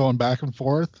momentum going back and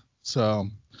forth. So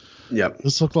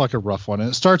this looked like a rough one.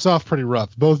 And it starts off pretty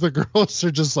rough. Both the girls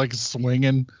are just like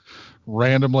swinging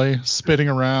randomly, spitting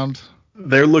around.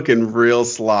 They're looking real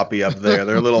sloppy up there.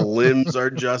 Their little limbs are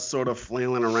just sort of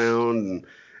flailing around. And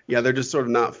they're just sort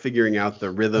of not figuring out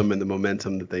the rhythm and the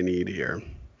momentum that they need here.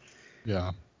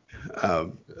 Yeah.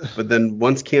 But then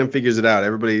once Cam figures it out,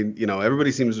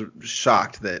 everybody seems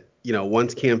shocked that,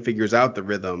 once Cam figures out the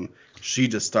rhythm, she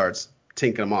just starts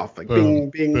tinking them off like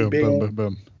boom, bing, boom, bing. Boom, boom,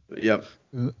 boom. Yep.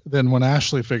 Then when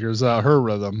Ashley figures out her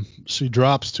rhythm, she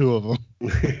drops two of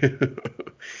them.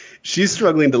 She's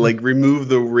struggling to like remove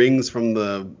the rings from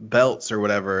the belts or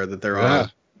whatever that they're Yeah.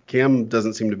 on. Cam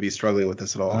doesn't seem to be struggling with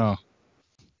this at all. Oh.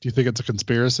 Do you think it's a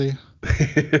conspiracy?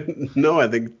 No, I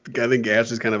think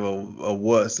Ashley's kind of a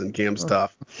wuss and Cam's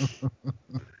tough.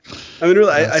 I mean,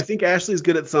 really, I think Ashley's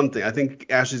good at something. I think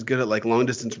Ashley's good at like long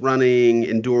distance running,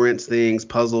 endurance things,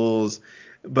 puzzles,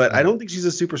 but I don't think she's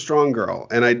a super strong girl.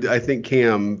 And I think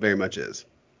Cam very much is.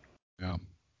 Yeah.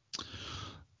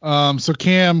 So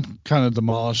Cam kind of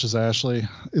demolishes Ashley.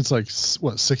 It's like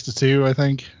what, 6-2, I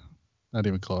think. Not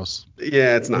even close.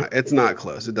 Yeah, it's not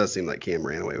close. It does seem like Cam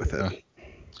ran away with it. Yeah.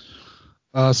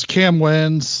 So Cam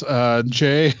wins.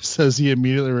 Jay says he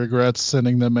immediately regrets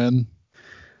sending them in.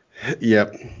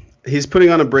 Yep. He's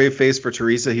putting on a brave face for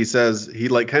Theresa. He says, he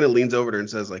like kind of leans over to her and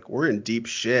says like, we're in deep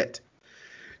shit.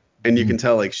 And you can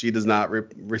tell like she does not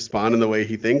respond in the way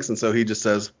he thinks. And so he just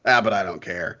says, but I don't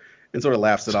care. And sort of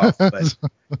laughs it off. But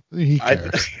He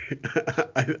cares.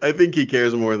 I think he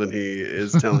cares more than he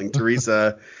is telling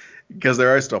Theresa, because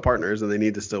there are still partners and they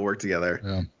need to still work together.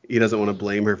 Yeah. He doesn't want to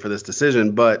blame her for this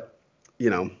decision, but you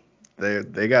know,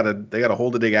 they gotta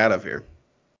hold a dig out of here.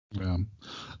 Yeah.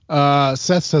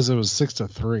 Seth says it was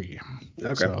 6-3.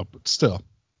 Okay. So, but still,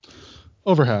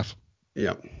 over half.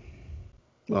 Yeah.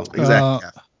 Well, exactly.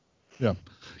 Yeah.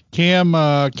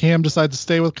 Cam decides to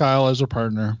stay with Kyle as her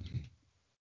partner,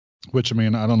 which I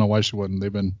mean, I don't know why she wouldn't.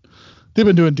 They've been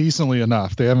doing decently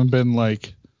enough. They haven't been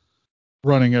like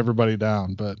running everybody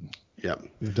down, but yeah,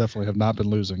 they definitely have not been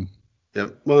losing.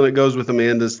 Yep. Well, and it goes with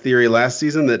Amanda's theory last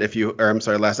episode,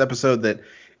 that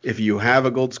if you have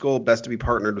a gold skull, best to be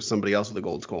partnered with somebody else with a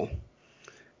gold skull.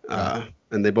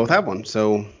 And they both have one,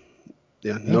 so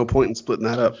yeah, no point in splitting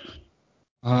that up.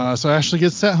 So Ashley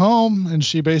gets sent home, and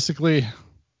she basically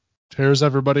tears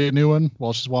everybody a new one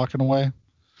while she's walking away.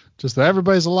 Just that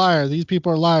everybody's a liar. These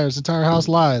people are liars. The entire house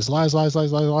lies. Lies, lies,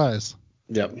 lies, lies, lies.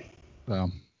 Yep.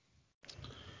 So,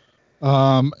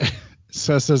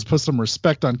 says put some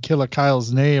respect on Killer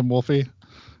Kyle's name, Wolfie.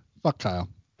 Fuck Kyle.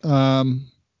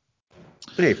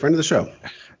 Hey, friend of the show.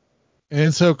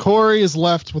 And so Corey is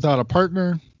left without a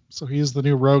partner. So he's the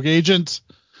new rogue agent.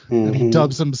 Mm-hmm. And he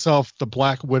dubs himself the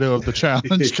Black Widow of the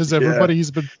challenge because everybody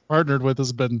he's been partnered with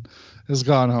has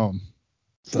gone home.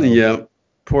 So. Yeah.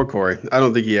 Poor Corey. I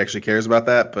don't think he actually cares about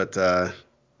that, but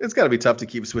it's got to be tough to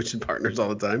keep switching partners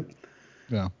all the time.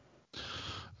 Yeah.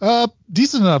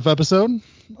 Decent enough episode.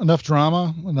 Enough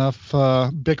drama.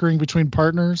 Enough bickering between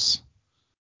partners.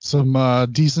 Some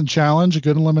decent challenge. A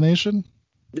good elimination.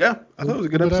 Yeah, I thought it was a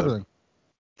good episode. Everything.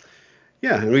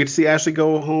 Yeah, and we get to see Ashley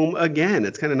go home again.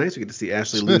 It's kind of nice we get to see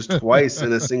Ashley lose twice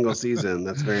in a single season.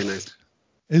 That's very nice.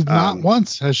 Not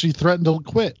once has she threatened to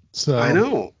quit. So I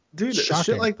know. Dude,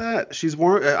 shit like that.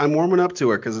 I'm warming up to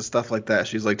her because of stuff like that.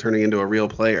 She's like turning into a real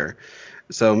player.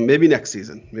 So maybe next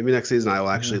season I will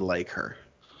actually like her.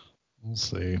 We'll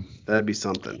see. That'd be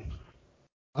something.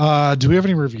 Do we have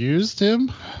any reviews,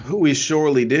 Tim? We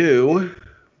surely do.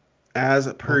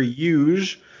 As per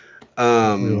usual.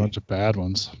 A bunch of bad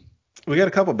ones. We got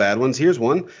a couple bad ones. Here's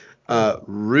one.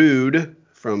 Rude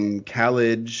from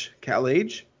Cage.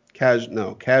 Says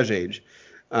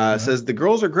the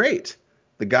girls are great.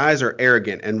 The guys are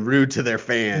arrogant and rude to their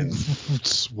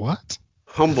fans. What?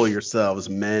 Humble yourselves,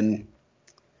 men.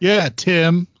 Yeah,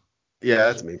 Tim. Yeah,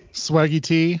 that's me. Swaggy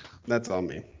T. That's all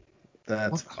me.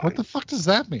 That's fine. What the fuck does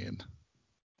that mean?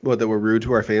 What, that we're rude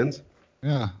to our fans?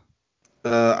 Yeah.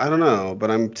 I don't know, but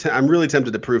I'm really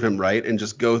tempted to prove him right and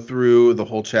just go through the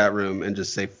whole chat room and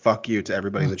just say fuck you to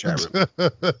everybody in the chat room.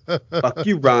 Fuck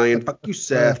you, Ryan. Fuck you,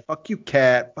 Seth. Fuck you,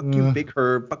 Kat. Fuck you, Big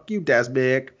Herb. Fuck you,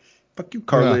 Dasbick. Fuck you,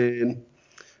 Carlin.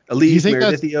 Elise,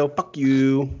 Meredithio. Fuck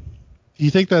you. Do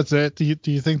you think that's it? Do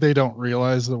you think they don't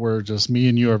realize that we're just, me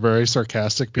and you are very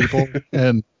sarcastic people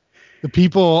and the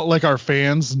people, like our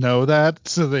fans, know that,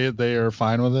 so they are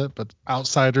fine with it, but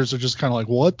outsiders are just kind of like,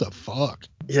 what the fuck?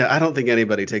 Yeah, I don't think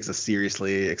anybody takes us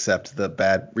seriously except the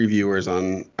bad reviewers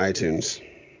on iTunes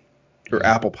or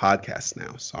Apple Podcasts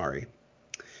now. Sorry.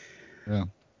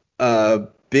 Yeah.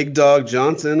 Big Dog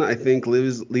Johnson, I think,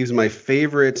 leaves my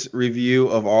favorite review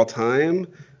of all time.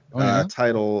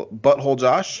 Title Butthole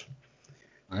Josh.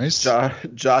 Nice.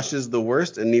 Josh is the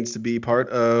worst and needs to be part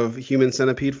of Human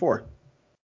Centipede 4.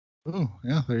 Oh,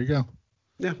 yeah, there you go.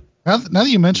 Yeah. Now that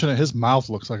you mention it, his mouth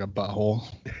looks like a butthole.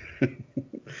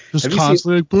 Just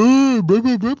constantly boo, boo,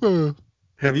 boo, boo, boo.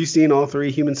 Have you seen all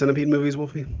 3 Human Centipede movies,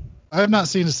 Wolfie? I have not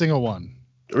seen a single one.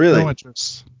 Really? No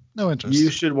interest. You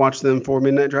should watch them for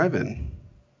Midnight Drive-In.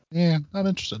 Yeah, not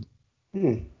interested.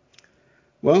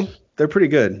 Well, they're pretty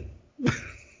good.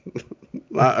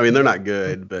 Well, I mean, they're not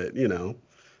good, but they're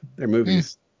Eh.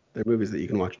 movies. They're movies that you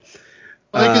can watch.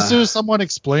 Like as soon as someone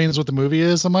explains what the movie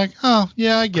is, I'm like, oh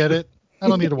yeah, I get it. I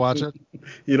don't need to watch it.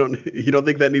 You don't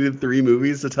think that needed 3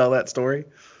 movies to tell that story?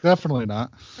 Definitely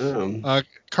not. Um,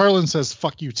 Carlin says,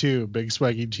 fuck you too, big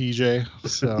swaggy TJ.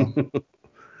 So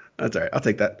that's all right. I'll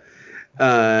take that.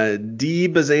 D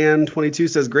Bazan 22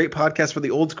 says, great podcast for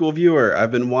the old school viewer.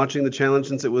 I've been watching the challenge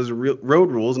since it was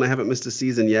Road Rules, and I haven't missed a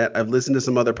season yet. I've listened to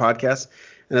some other podcasts,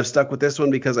 and I've stuck with this one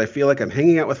because I feel like I'm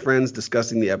hanging out with friends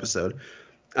discussing the episode.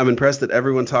 I'm impressed that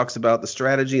everyone talks about the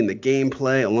strategy and the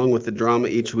gameplay along with the drama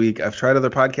each week. I've tried other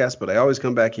podcasts, but I always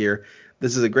come back here.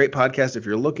 This is a great podcast if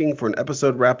you're looking for an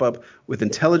episode wrap-up with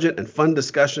intelligent and fun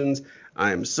discussions.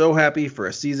 I am so happy for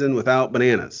a season without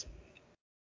bananas.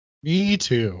 me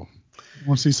too. I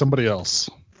want to see somebody else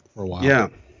for a while. Yeah.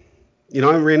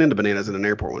 I ran into bananas in an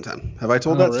airport one time. Have I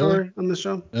told that story on this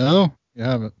show? No, you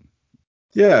haven't.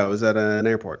 Yeah, I was at an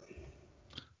airport.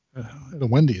 The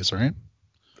Wendy's, right?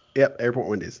 Yep, Airport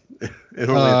Wendy's. In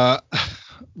Orlando.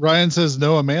 Ryan says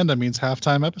no Amanda means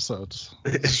halftime episodes.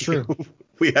 It's true.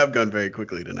 We have gone very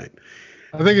quickly tonight.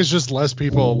 I think it's just less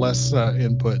people, less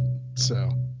input. So.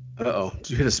 Uh-oh.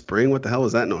 Did you hit a spring? What the hell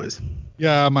was that noise?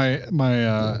 Yeah, my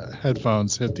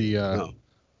headphones hit the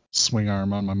swing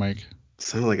arm on my mic. It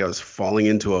sounded like I was falling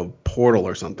into a portal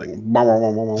or something. Well,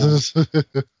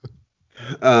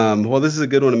 this is a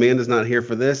good one. Amanda's not here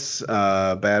for this.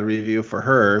 Bad review for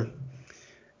her.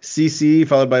 CC,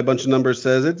 followed by a bunch of numbers,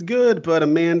 says, it's good, but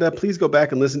Amanda, please go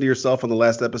back and listen to yourself on the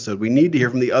last episode. We need to hear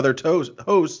from the other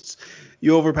hosts.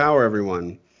 You overpower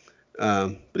everyone.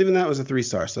 But even that was a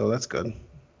 3-star, so that's good.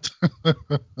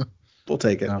 We'll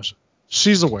take it. No,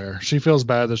 she's aware. She feels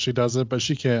bad that she does it, but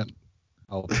she can't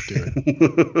help do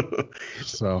it.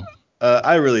 So.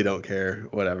 I really don't care.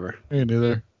 Whatever. Me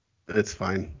neither. It's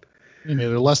fine. Me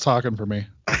neither. Less talking for me.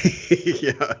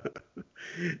 Yeah.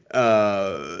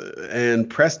 And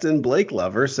Preston Blake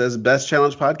Lover says, best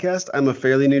challenge podcast. I'm a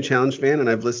fairly new challenge fan, and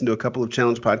I've listened to a couple of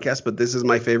challenge podcasts, but this is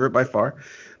my favorite by far.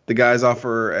 The guys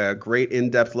offer a great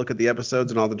in-depth look at the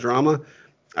episodes and all the drama.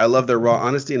 I love their raw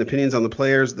honesty and opinions on the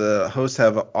players. The hosts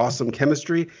have awesome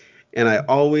chemistry, and I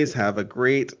always have a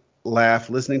great laugh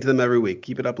listening to them every week.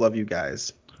 Keep it up. Love you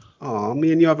guys. Aw,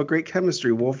 me and you have a great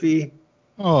chemistry, Wolfie.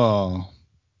 Oh.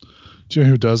 Do you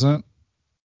know who doesn't?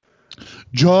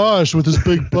 Josh with his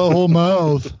big butthole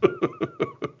mouth.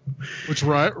 Which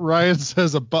Ryan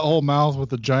says a butthole mouth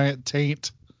with a giant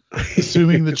taint.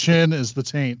 Assuming the chin is the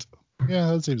taint.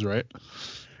 Yeah, that seems right.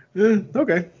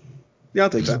 Okay. Yeah, I'll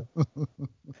take that.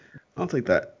 I'll take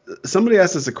that. Somebody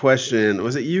asked us a question.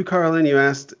 Was it you, Carlin? You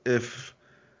asked if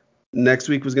next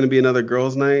week was going to be another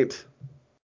girls' night.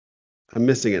 I'm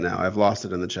missing it now. I've lost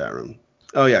it in the chat room.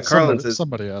 Oh, yeah. Carlin says,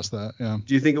 somebody asked that. Yeah.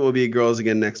 do you think it will be girls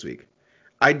again next week?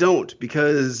 I don't,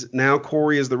 because now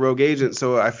Corey is the rogue agent,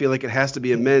 so I feel like it has to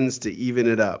be a men's to even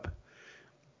it up.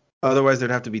 Otherwise, there'd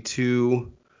have to be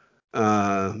 2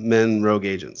 men rogue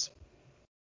agents.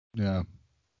 Yeah.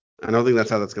 I don't think that's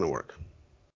how that's going to work.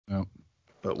 No.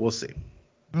 But we'll see.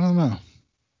 I don't know.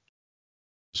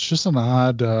 It's just an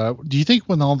odd. Do you think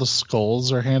when all the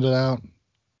skulls are handed out,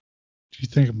 do you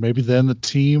think maybe then the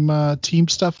team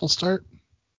stuff will start?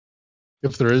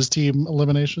 If there is team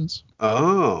eliminations?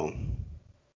 Oh.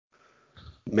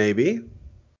 Maybe.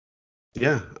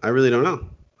 Yeah, I really don't know.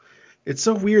 It's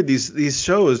so weird, these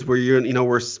shows where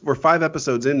we're 5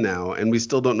 episodes in now and we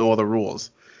still don't know all the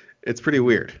rules. It's pretty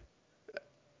weird.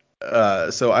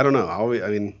 So I don't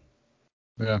know.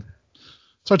 Yeah.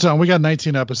 So Tom, we got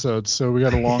 19 episodes, so we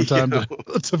got a long time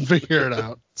to figure it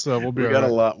out. So we'll be all right. We got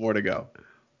a lot more to go.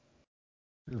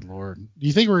 Good Lord. Do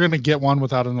you think we're going to get one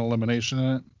without an elimination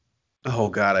in it? Oh,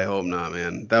 God, I hope not,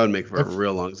 man. That would make for a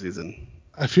real long season.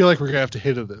 I feel like we're going to have to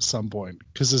hit it at some point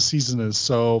because this season is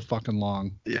so fucking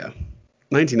long. Yeah.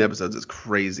 19 episodes is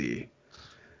crazy.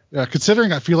 Yeah,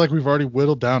 considering I feel like we've already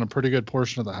whittled down a pretty good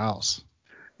portion of the house.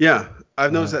 Yeah,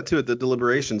 I've noticed that too at the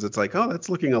deliberations. It's like, oh, that's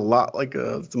looking a lot like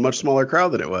it's a much smaller crowd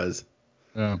than it was.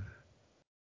 Yeah.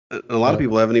 And a lot of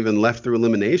people haven't even left through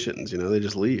eliminations. They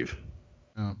just leave.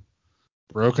 Yeah.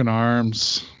 Broken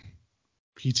arms,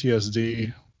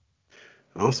 PTSD.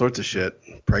 All sorts of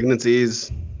shit.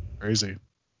 Pregnancies. Crazy.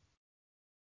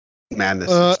 Madness.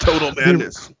 It's total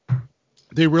madness.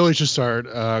 They really should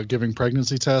start giving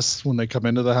pregnancy tests when they come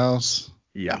into the house.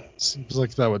 Yeah. Seems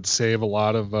like that would save a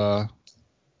lot of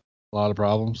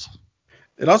problems.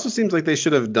 It also seems like they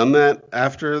should have done that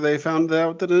after they found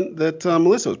out that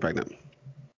Melissa was pregnant.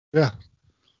 Yeah.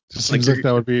 It seems like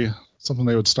that would be something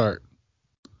they would start.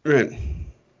 Right.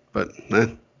 But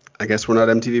I guess we're not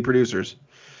MTV producers.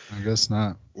 I guess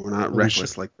not. We're not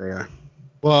reckless like they are.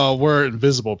 Well, we're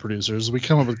invisible producers. We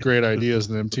come up with great ideas,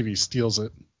 and MTV steals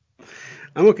it.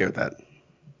 I'm okay with that.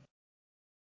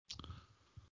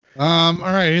 All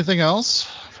right. Anything else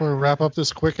before we wrap up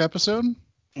this quick episode?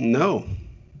 No.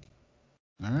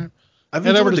 All right. I've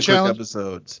Head over enjoyed to the quick challenge.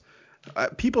 episodes.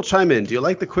 People chime in. Do you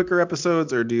like the quicker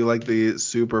episodes or do you like the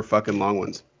super fucking long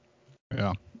ones?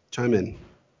 Yeah. Chime in.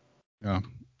 Yeah.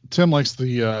 Tim likes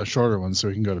the shorter ones so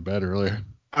he can go to bed earlier.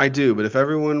 I do, but if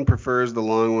everyone prefers the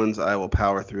long ones, I will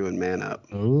power through and man up.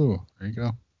 Oh, there you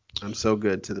go. I'm so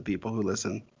good to the people who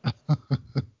listen. Head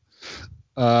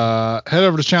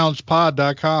over to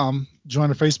challengepod.com. Join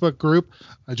our Facebook group.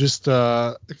 I just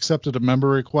accepted a member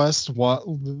request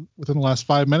within the last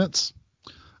 5 minutes.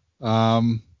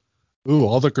 All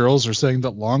the girls are saying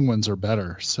that long ones are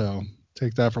better, so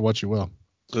take that for what you will.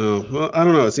 Oh, well, I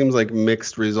don't know. It seems like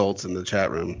mixed results in the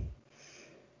chat room.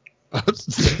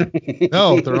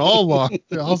 No, they're all long.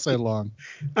 They all say long.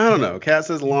 I don't know. Kat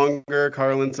says longer.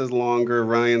 Carlin says longer.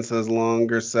 Ryan says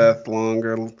longer. Seth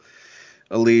longer.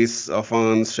 Elise,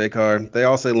 Alphonse, Shakar. They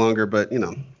all say longer, but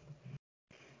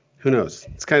who knows?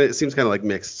 It seems kind of like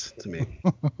mixed to me.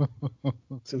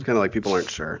 Seems kind of like people aren't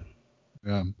sure.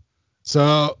 Yeah.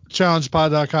 So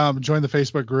challengepod.com. Join the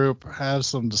Facebook group. Have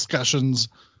some discussions.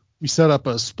 We set up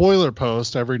a spoiler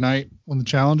post every night when the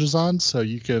challenge is on, so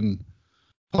you can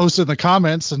post it in the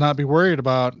comments and not be worried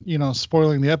about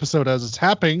spoiling the episode as it's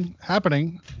happening.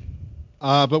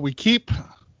 But we keep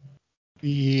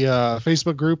the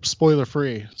Facebook group spoiler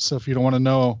free, so if you don't want to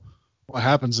know what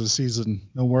happens this season,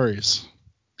 no worries.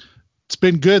 It's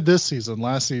been good this season.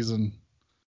 Last season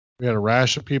we had a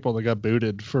rash of people that got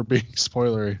booted for being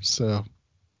spoilery. So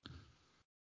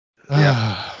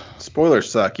yeah, spoilers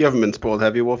suck. You haven't been spoiled,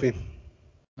 have you, Wolfie?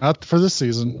 Not for this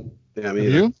season. Yeah, me have either.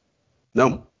 You?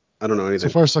 No, I don't know anything.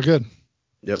 So far, so good.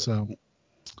 Yep. So,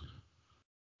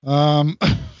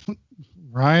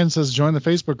 Ryan says join the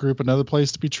Facebook group. Another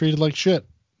place to be treated like shit.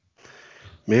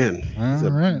 Man, he's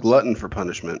a glutton for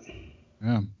punishment.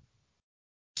 Yeah.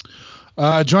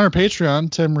 Join our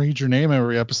Patreon. Tim reads your name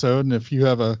every episode, and if you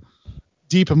have a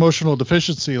deep emotional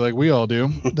deficiency like we all do,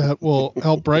 that will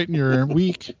help brighten your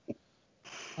week.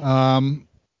 Plus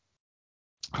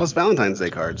Valentine's Day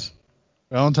cards.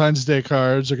 Valentine's Day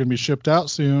cards are going to be shipped out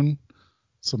soon,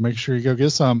 so make sure you go get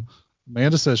some.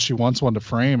 Amanda says she wants one to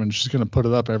frame, and she's going to put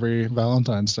it up every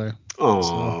Valentine's Day.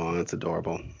 Oh, that's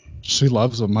adorable. She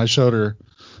loves them. I showed her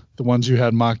the ones you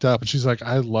had mocked up, and she's like,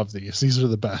 I love these. These are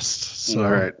the best. So.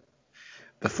 All right.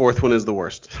 The fourth one is the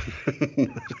worst.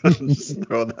 Just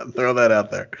throw that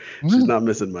out there. She's not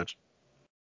missing much.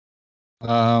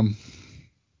 Yeah.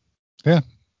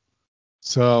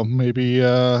 So maybe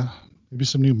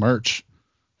some new merch.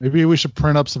 Maybe we should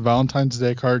print up some Valentine's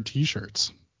Day card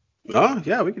T-shirts. Oh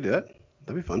yeah, we could do that.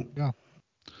 That'd be fun. Yeah.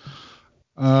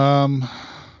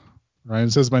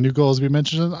 Ryan says my new goal is to be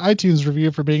mentioned in the iTunes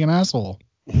review for being an asshole.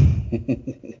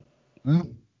 Well,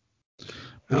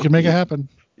 we can make it happen.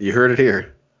 You heard it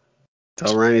here.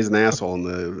 Tell Ryan he's an asshole in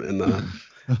the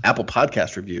Apple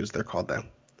Podcast reviews. They're called that.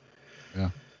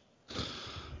 Yeah.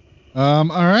 All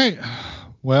right.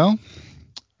 Well,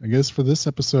 I guess for this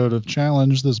episode of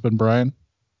Challenge, this has been Brian.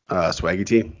 Swaggy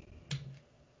T.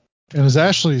 And as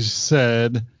Ashley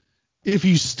said, if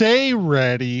you stay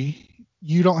ready,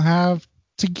 you don't have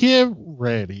to get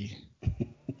ready.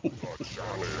 The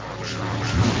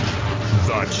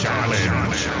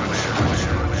challenge.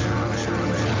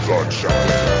 The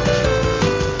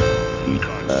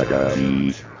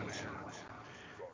challenge.